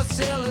Sports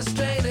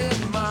Illustrated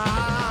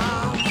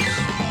moms.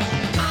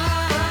 I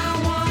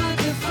wanna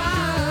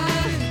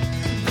define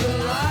the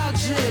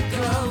logic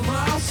of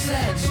all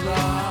sex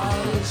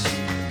laws.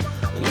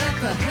 Let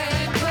the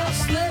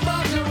handcuffs slip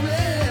off your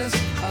wrist.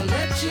 I'll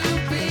let you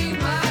be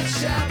my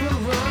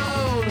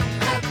chaperone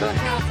at the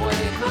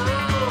halfway home.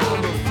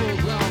 I'm a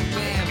full-grown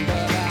man,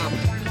 but I'm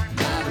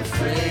not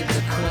afraid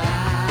to cry.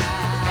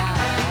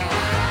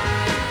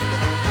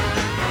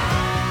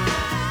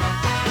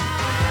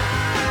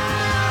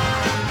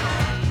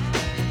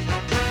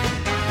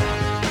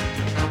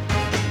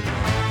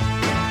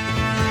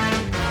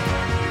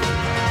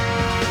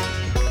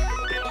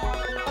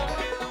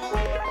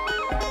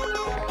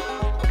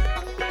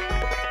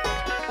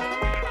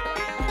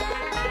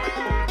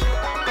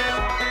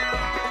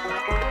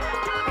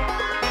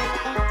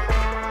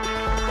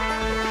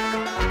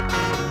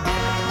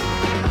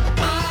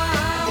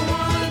 I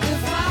wanna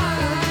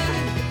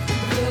define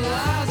the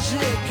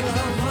logic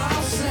of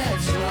all sex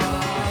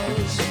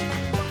laws.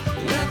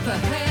 Let the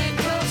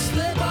handcuffs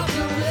slip off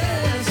your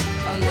wrist.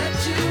 I'll let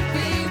you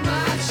be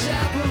my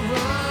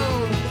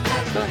chaperone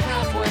at the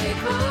halfway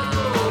home.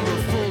 I'm a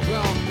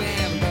full-grown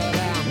man, but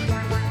I'm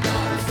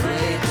not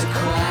afraid to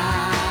cry.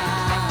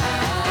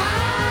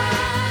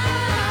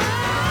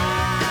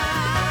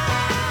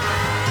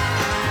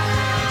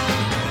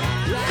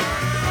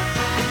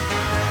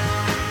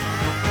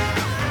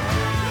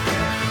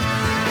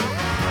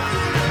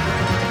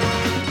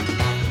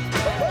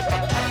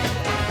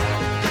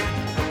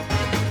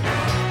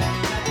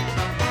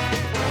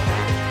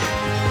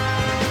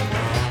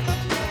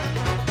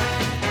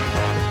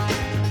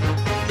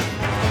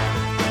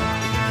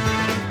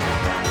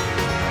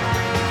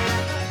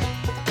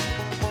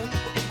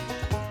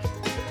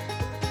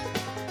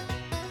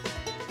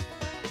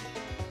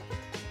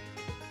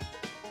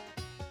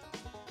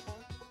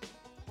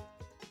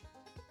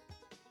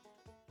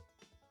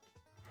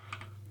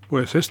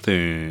 Pues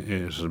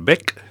este es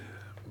Beck,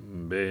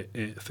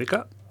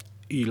 B-E-C-K,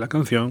 y la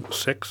canción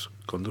Sex,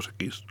 con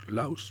 2X,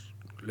 Laws,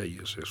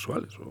 leyes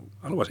sexuales, o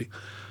algo así,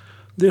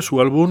 de su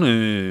álbum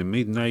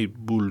Midnight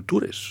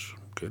Vultures,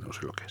 que no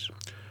sé lo que es.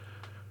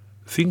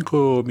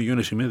 5,5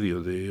 millones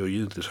de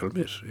oyentes al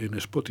mes en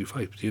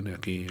Spotify tiene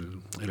aquí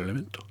el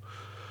elemento.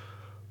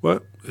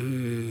 Bueno,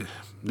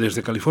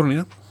 desde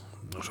California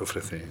nos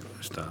ofrece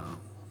esta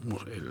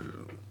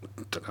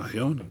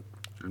canción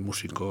el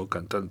músico,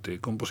 cantante,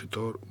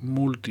 compositor,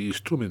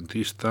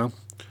 multiinstrumentista,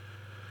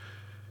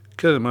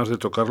 que además de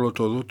tocarlo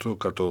todo,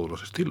 toca todos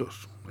los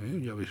estilos.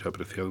 Ya habéis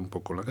apreciado un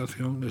poco la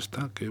canción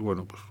esta, que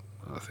bueno, pues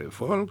hace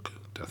folk,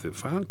 te hace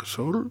funk,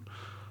 soul,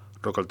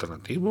 rock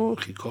alternativo,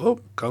 hip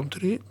hop,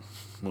 country,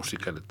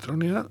 música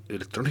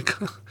electrónica,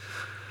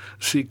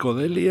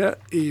 psicodelia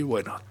y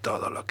bueno,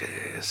 todo lo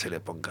que se le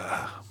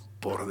ponga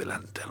por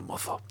delante al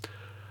mozo.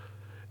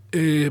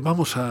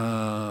 Vamos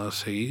a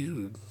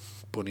seguir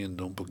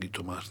poniendo un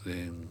poquito más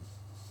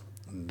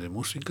de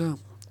música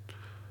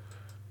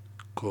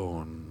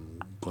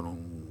con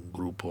un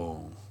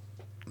grupo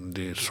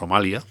de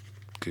Somalia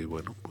que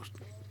bueno, pues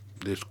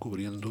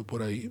descubriendo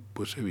por ahí,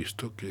 pues he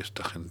visto que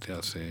esta gente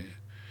hace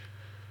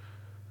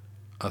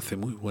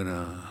muy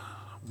buena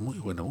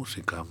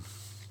música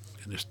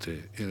en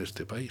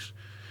este país.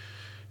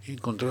 He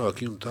encontrado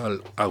aquí un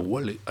tal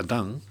Awale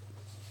Adán,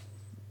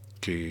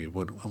 que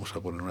bueno, vamos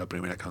a poner una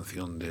primera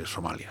canción de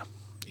Somalia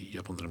y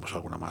ya pondremos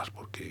alguna más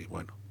porque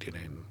bueno,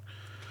 tienen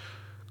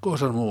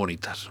cosas muy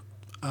bonitas.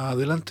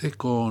 Adelante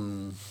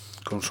con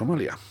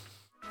Somalia.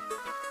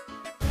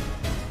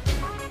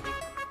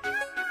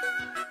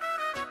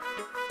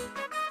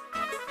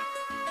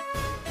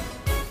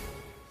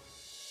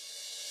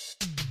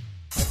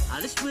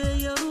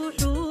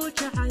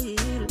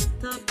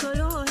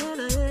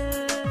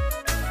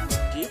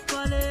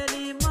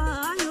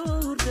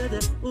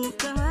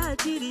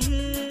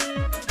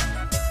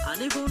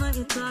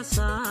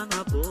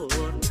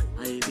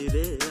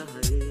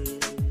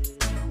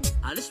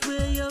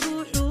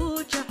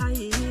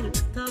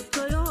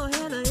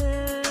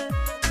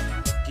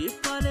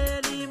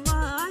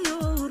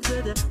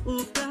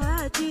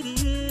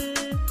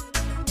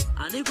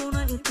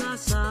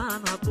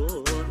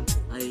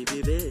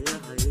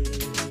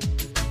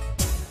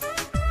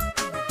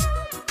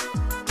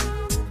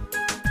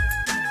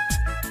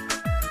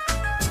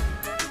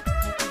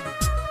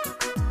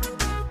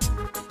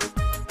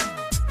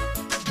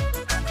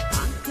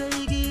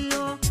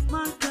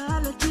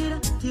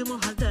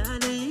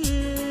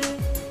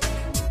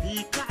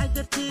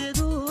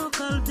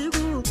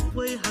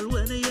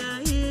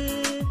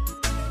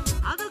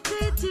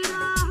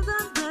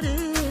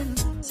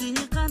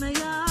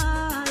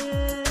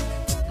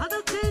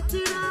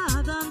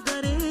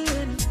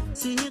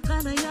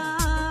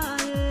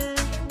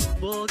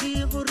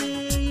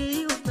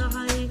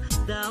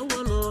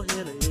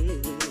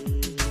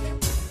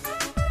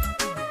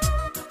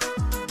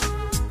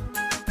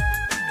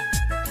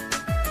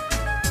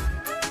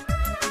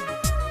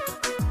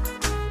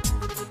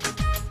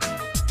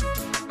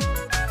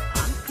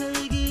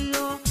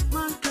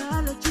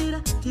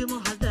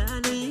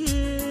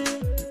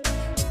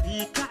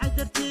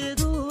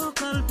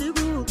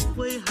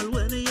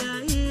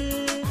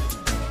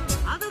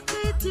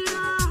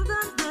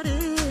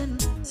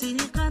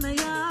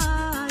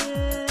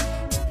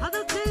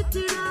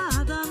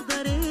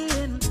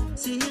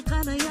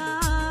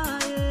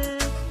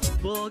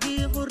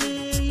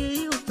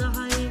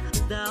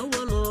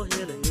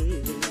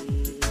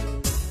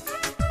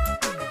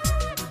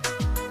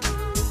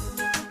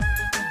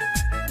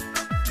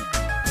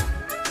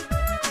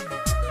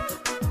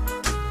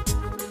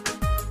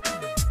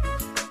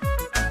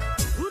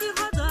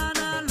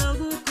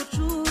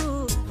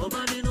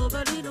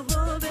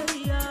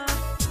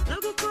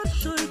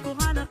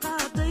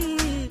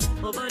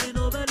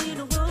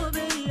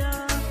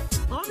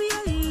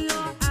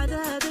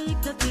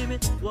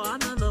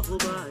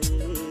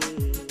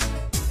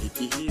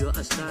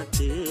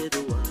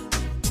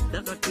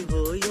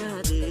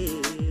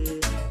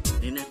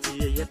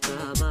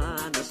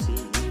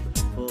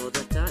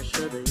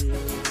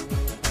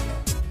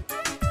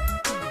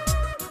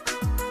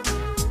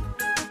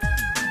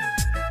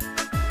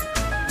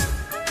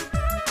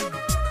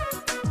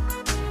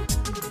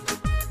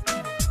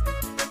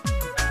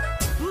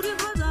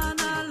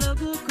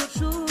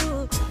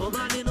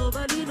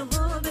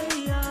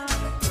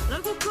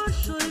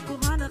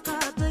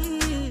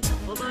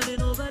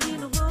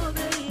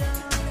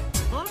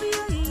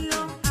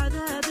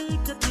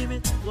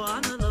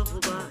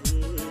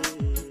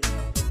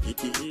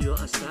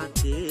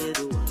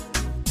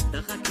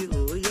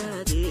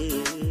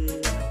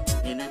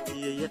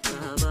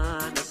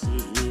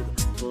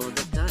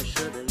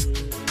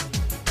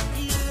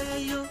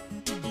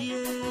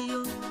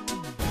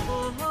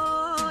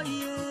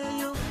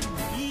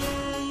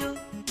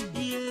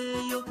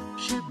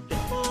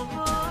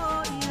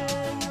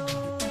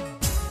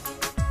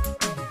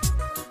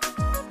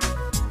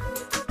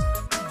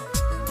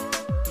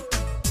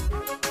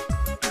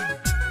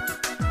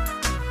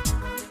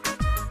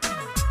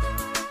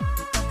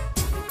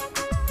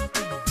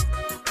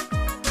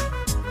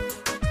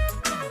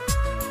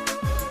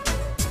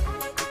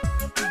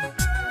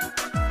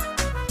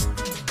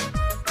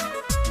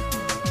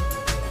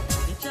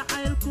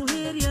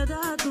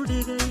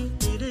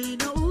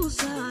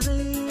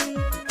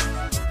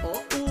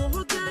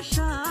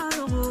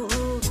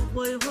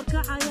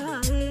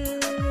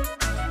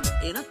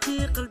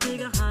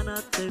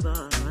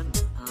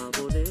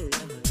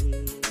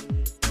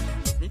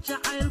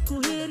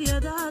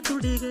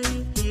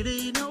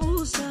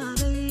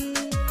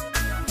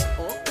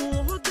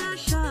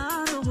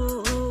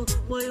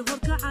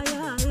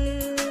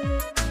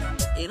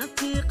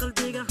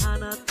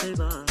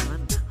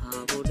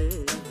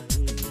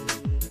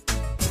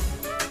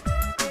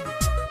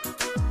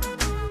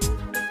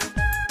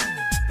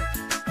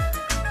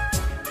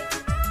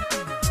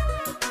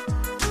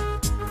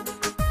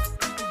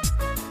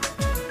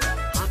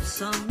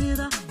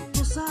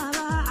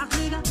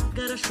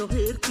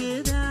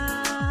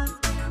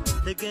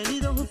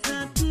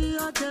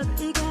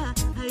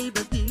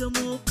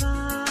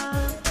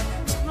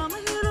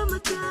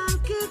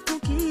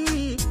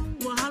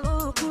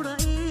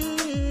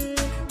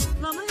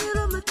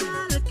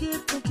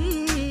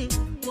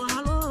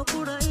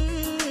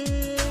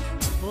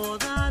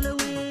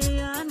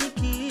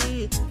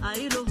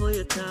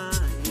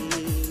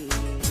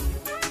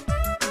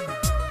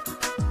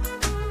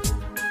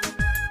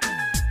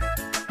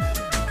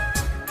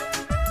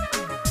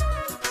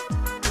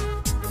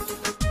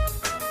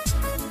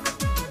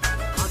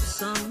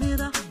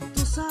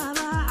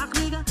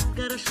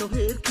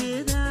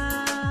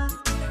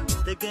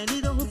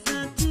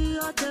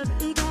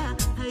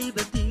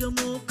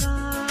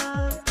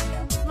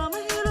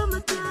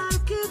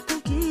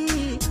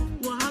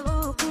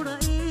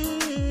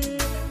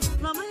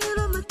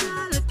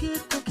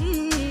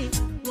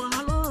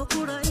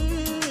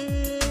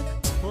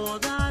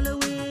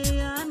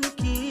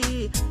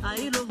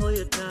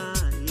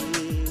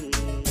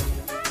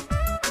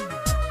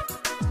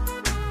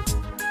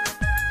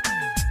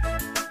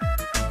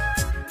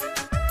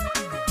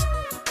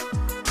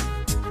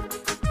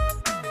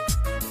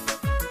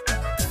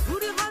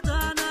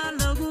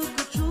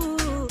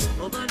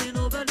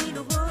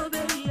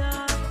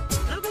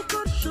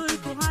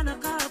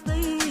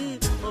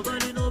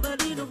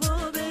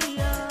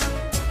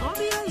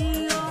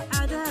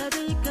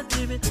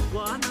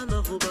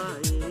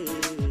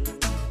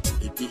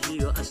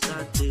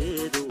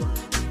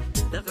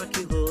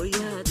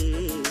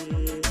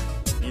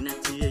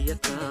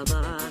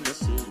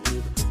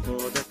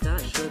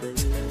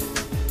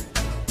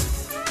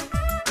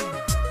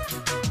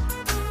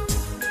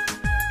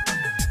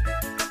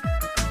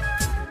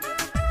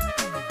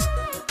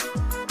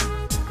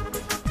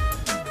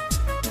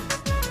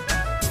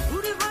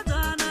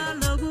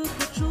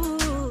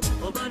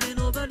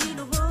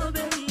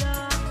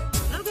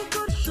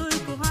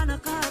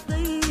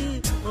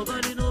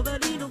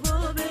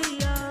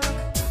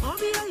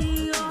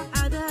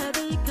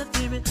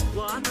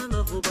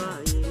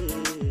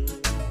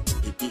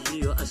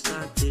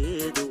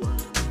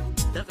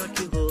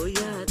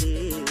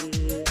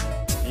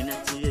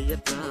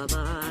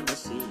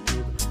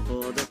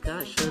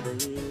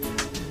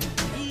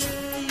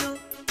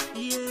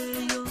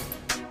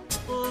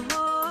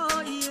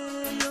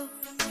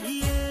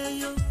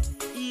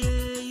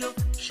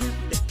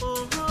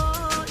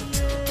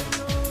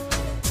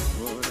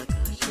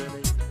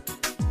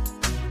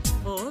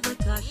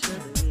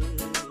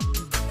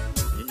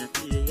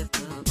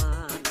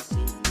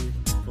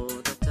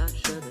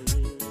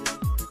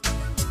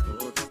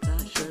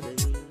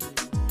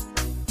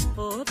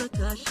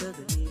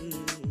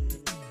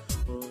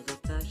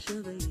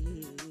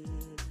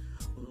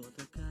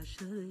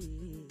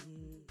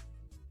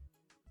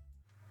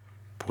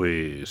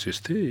 Pues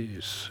este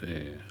es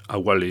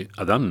Awale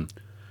Adam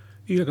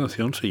y la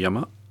canción se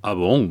llama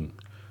Abon.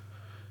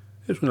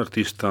 Es un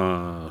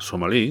artista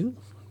somalí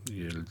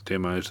y el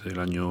tema es del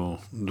año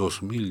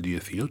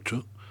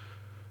 2018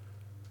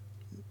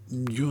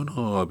 Yo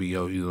no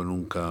había oído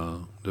nunca,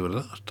 de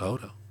verdad, hasta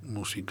ahora,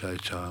 música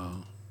hecha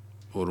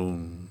por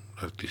un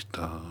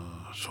artista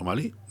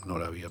somalí. No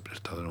le había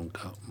prestado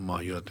nunca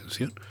mayor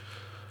atención.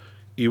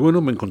 Y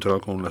bueno, me he encontrado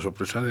con la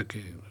sorpresa de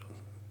que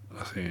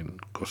hacen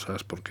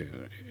cosas, porque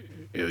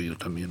he oído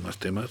también más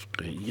temas,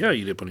 que ya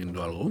iré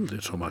poniendo algo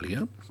de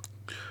Somalia.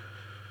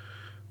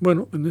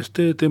 Bueno, en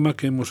este tema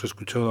que hemos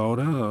escuchado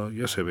ahora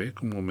ya se ve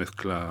cómo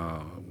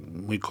mezcla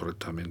muy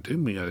correctamente,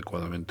 muy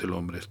adecuadamente el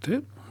hombre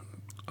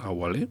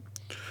Awale,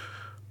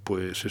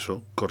 pues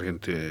eso,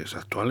 corrientes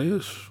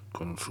actuales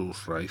con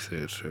sus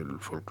raíces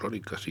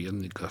folclóricas y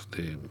étnicas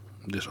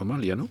de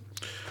Somalia, ¿no?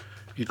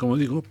 Y como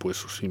digo,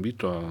 pues os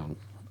invito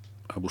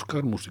a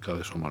buscar música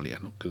de Somalia,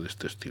 ¿no? Que de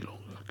este estilo,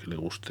 a que le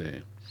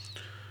guste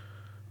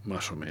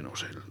más o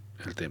menos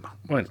el tema.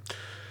 Bueno,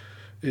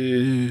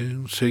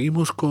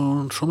 seguimos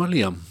con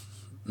Somalia,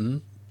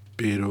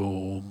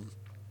 pero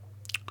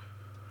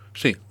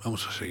sí,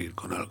 vamos a seguir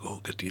con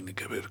algo que tiene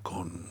que ver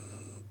con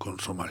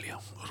Somalia.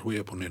 Os voy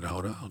a poner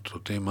ahora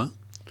otro tema.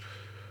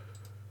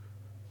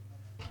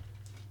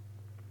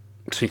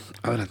 Sí,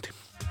 adelante.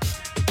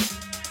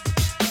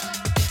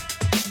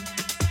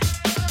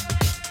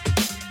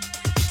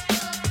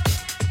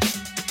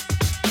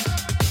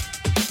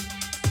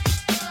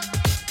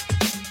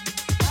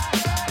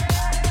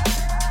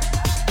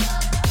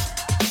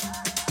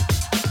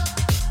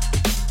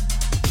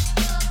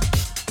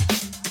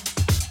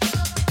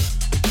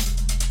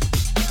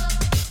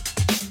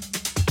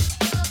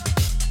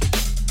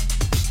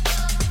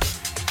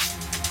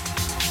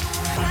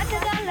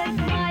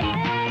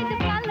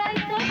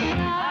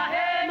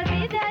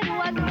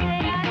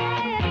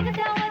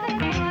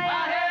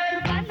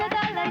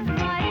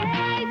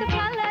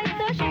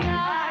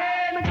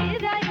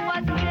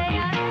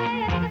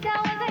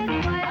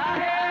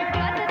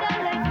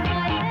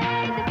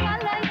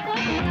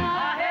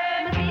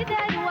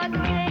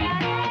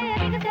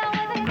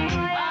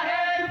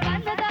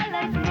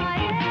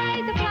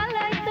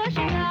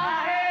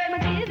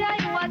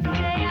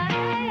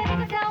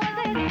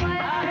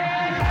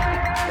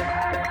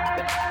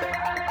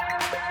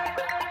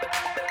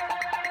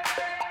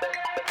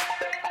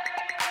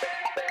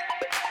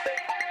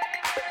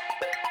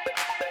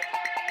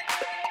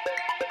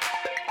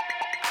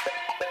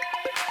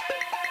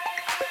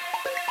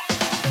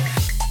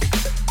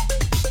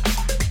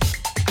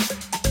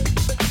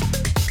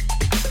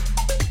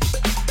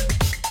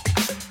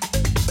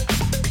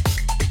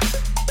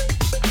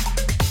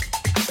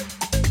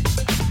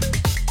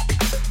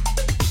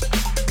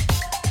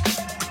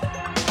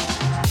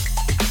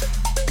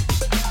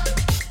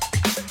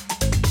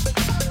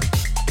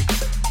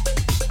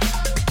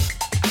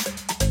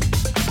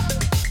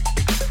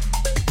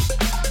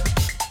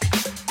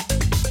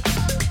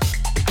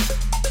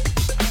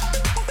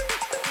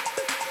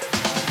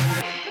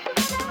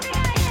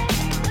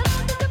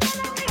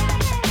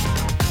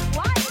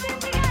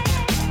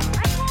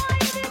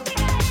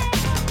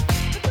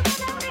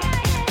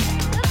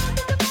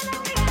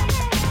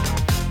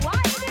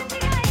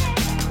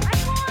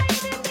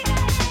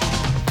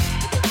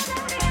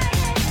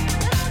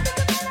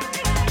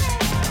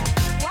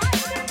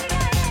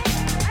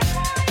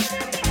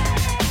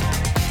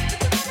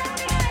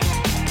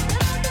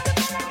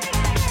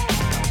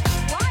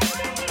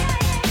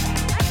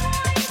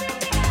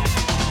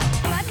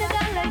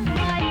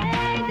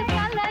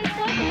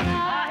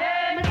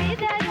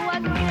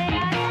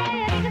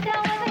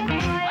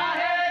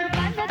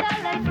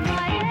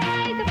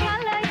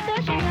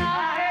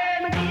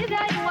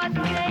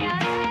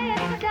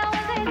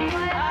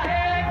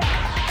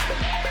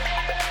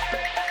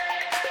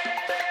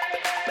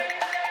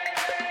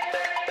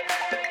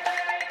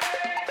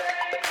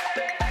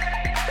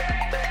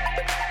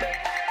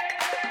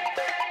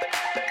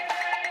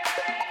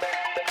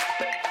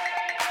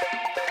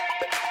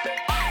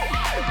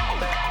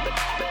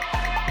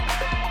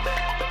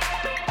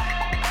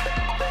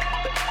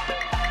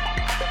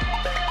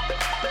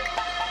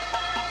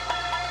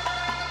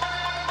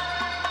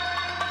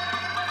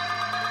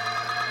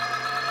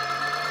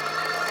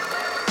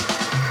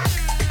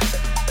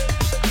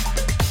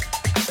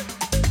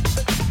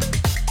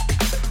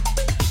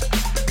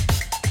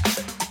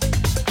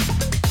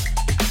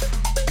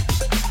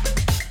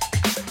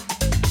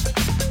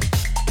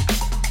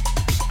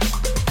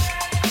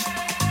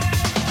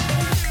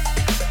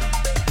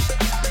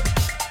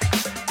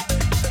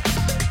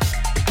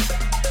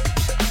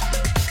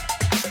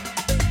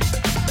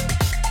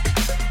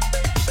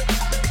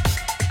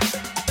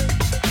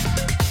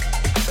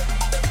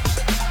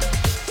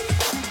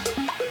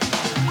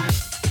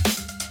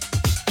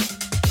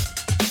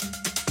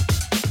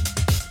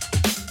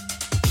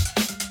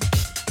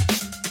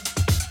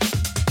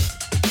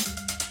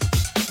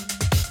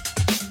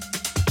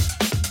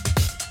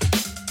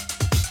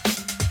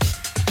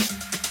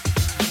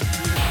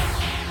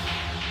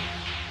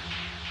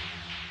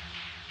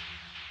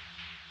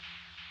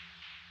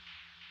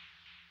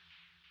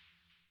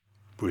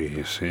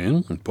 Pues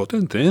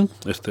potente,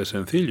 este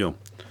sencillo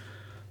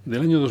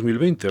del año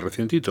 2020,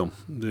 recientito,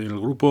 del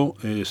grupo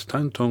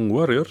Stanton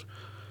Warriors,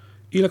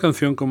 Y la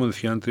canción, como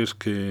decía antes,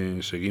 que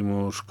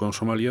seguimos con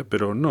Somalia,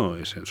 pero no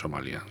es en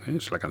Somalia,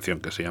 es la canción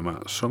que se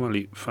llama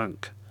Somali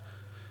Funk.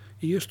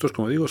 Y estos,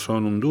 como digo,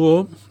 son un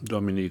dúo,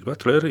 Dominic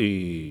Butler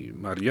y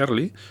Mark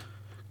Yarley,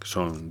 que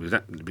son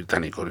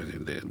británicos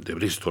de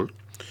Bristol.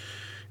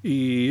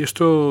 Y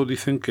esto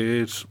dicen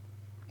que es,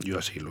 yo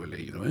así lo he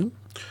leído,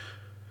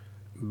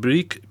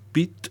 break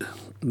beat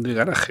de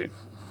garaje.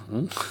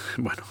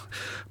 Bueno,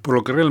 por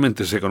lo que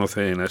realmente se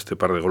conocen a este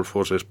par de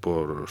golfos es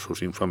por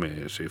sus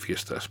infames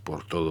fiestas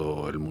por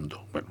todo el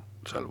mundo, bueno,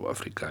 salvo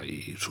África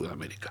y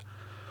Sudamérica.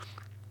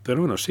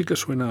 Pero bueno, sí que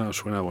suena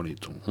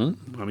bonito.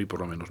 A mí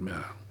por lo menos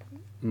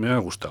me ha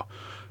gustado.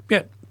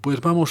 Bien, pues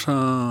vamos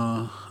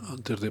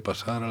antes de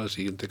pasar a la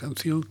siguiente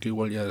canción, que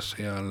igual ya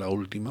sea la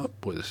última,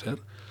 puede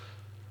ser,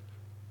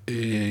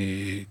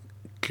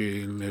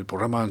 que en el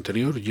programa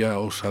anterior ya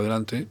os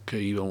adelanté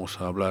que íbamos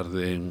a hablar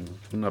de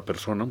una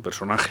persona, un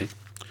personaje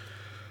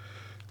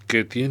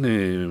que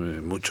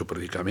tiene mucho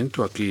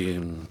predicamento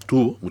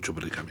tuvo mucho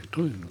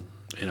predicamento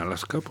en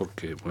Alaska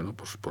porque, bueno,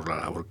 pues por la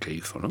labor que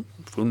hizo, ¿no?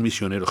 Fue un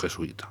misionero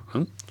jesuita,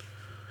 ¿eh?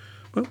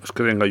 Bueno,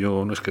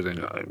 no es que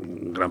tenga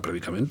un gran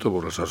predicamento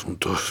por los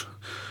asuntos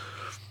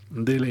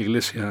de la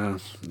iglesia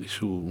y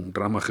su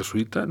rama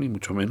jesuita, ni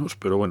mucho menos,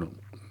 pero bueno,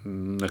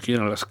 aquí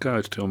en Alaska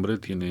este hombre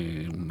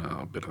tiene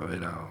una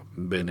verdadera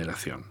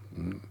veneración,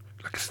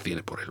 la que se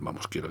tiene por él,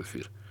 vamos, quiero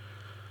decir.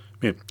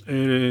 Bien,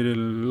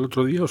 el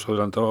otro día os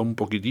adelantaba un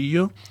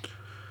poquitillo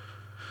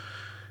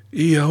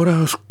y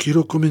ahora os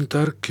quiero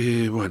comentar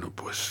que, bueno,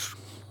 pues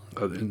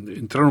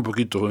entrar un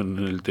poquito en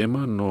el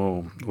tema,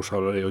 no os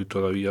hablaré hoy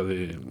todavía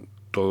de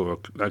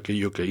todo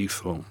aquello que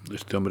hizo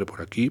este hombre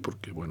por aquí,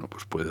 porque, bueno,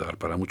 pues puede dar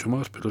para mucho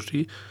más, pero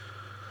sí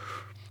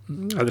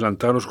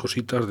adelantaros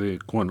cositas de,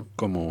 bueno,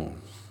 cómo,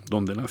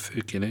 dónde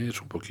nace, quién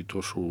es, un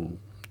poquito su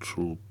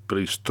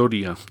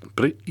prehistoria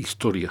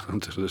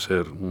antes de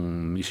ser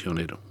un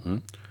misionero.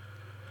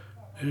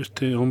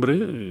 Este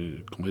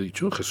hombre, como he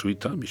dicho,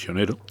 jesuita,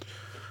 misionero,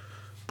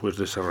 pues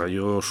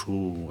desarrolló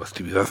su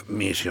actividad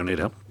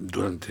misionera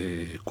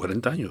durante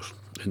 40 años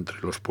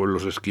entre los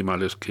pueblos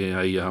esquimales que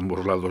hay a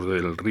ambos lados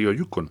del río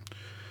Yukon.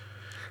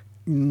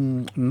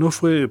 No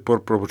fue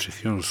por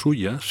proposición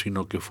suya,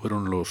 sino que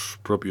fueron los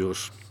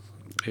propios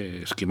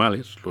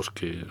esquimales los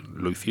que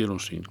lo hicieron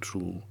sin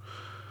su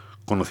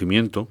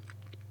conocimiento.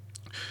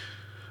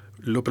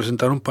 Lo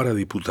presentaron para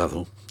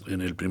diputado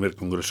en el primer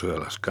Congreso de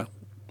Alaska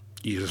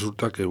y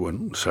resulta que,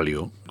 bueno,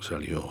 salió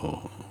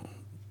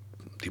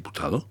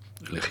diputado,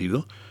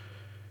 elegido,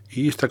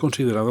 y está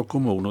considerado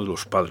como uno de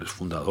los padres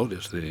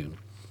fundadores de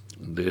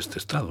este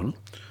estado, ¿no?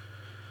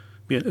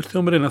 Bien, este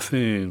hombre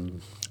nace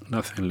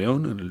en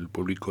León, en el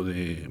pueblico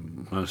de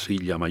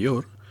Mansilla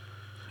Mayor,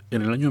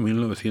 en el año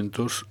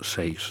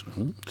 1906,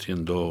 ¿no?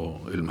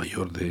 Siendo el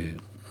mayor de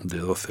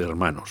 12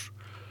 hermanos,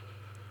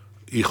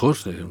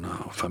 hijos de una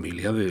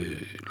familia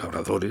de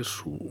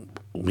labradores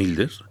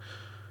humildes,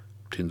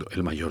 siendo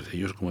el mayor de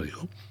ellos, como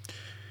digo,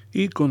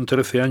 y con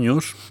 13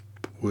 años,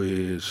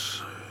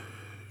 pues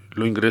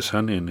lo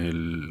ingresan en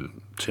el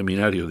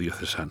seminario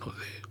diocesano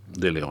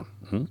de León.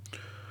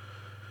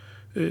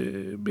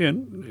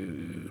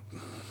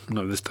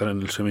 Una vez de estar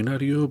en el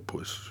seminario,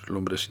 pues el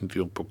hombre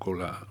sintió un poco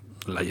la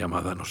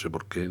llamada, no sé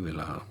por qué, de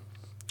la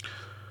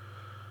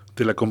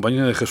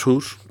compañía de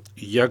Jesús,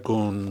 y ya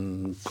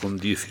con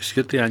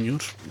 17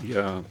 años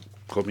ya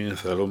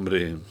comienza el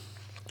hombre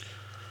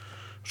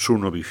su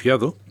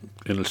noviciado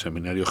en el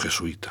seminario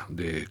jesuita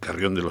de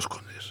Carrión de los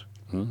Condes,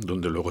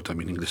 donde luego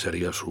también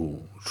ingresaría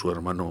su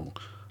hermano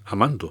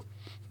Amando,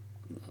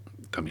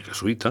 también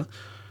jesuita.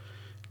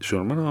 Su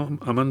hermano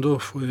Amando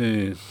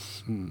fue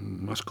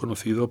más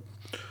conocido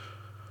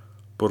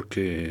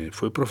porque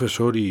fue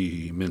profesor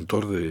y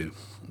mentor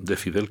de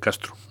Fidel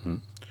Castro.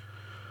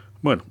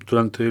 Bueno,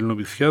 durante el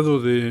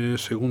noviciado de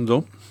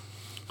Segundo,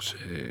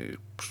 de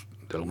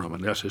alguna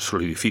manera se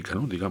solidifica,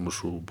 ¿no?, digamos,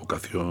 su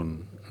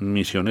vocación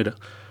misionera,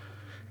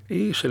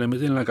 y se le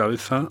mete en la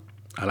cabeza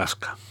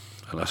Alaska.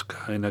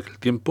 Alaska en aquel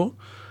tiempo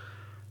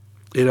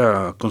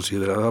era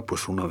considerada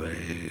pues uno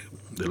de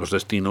los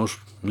destinos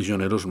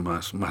misioneros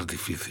más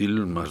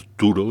difícil, más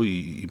duro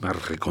y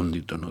más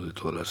recóndito, ¿no?, de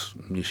todas las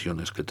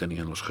misiones que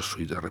tenían los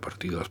jesuitas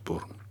repartidas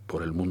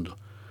por el mundo.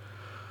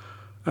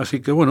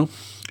 Así que bueno,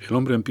 el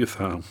hombre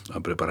empieza a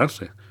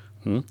prepararse.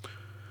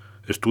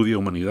 Estudia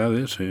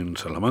humanidades en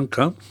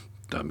Salamanca,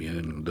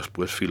 también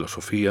después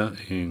filosofía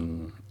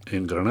en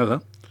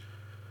Granada.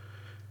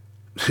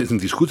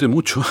 Discute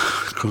mucho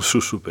con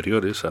sus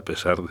superiores a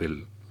pesar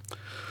del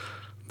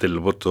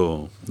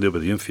voto de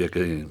obediencia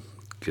que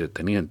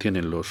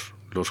tienen los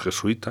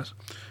jesuitas,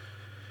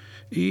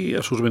 y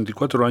a sus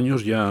 24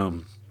 años ya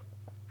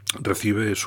recibe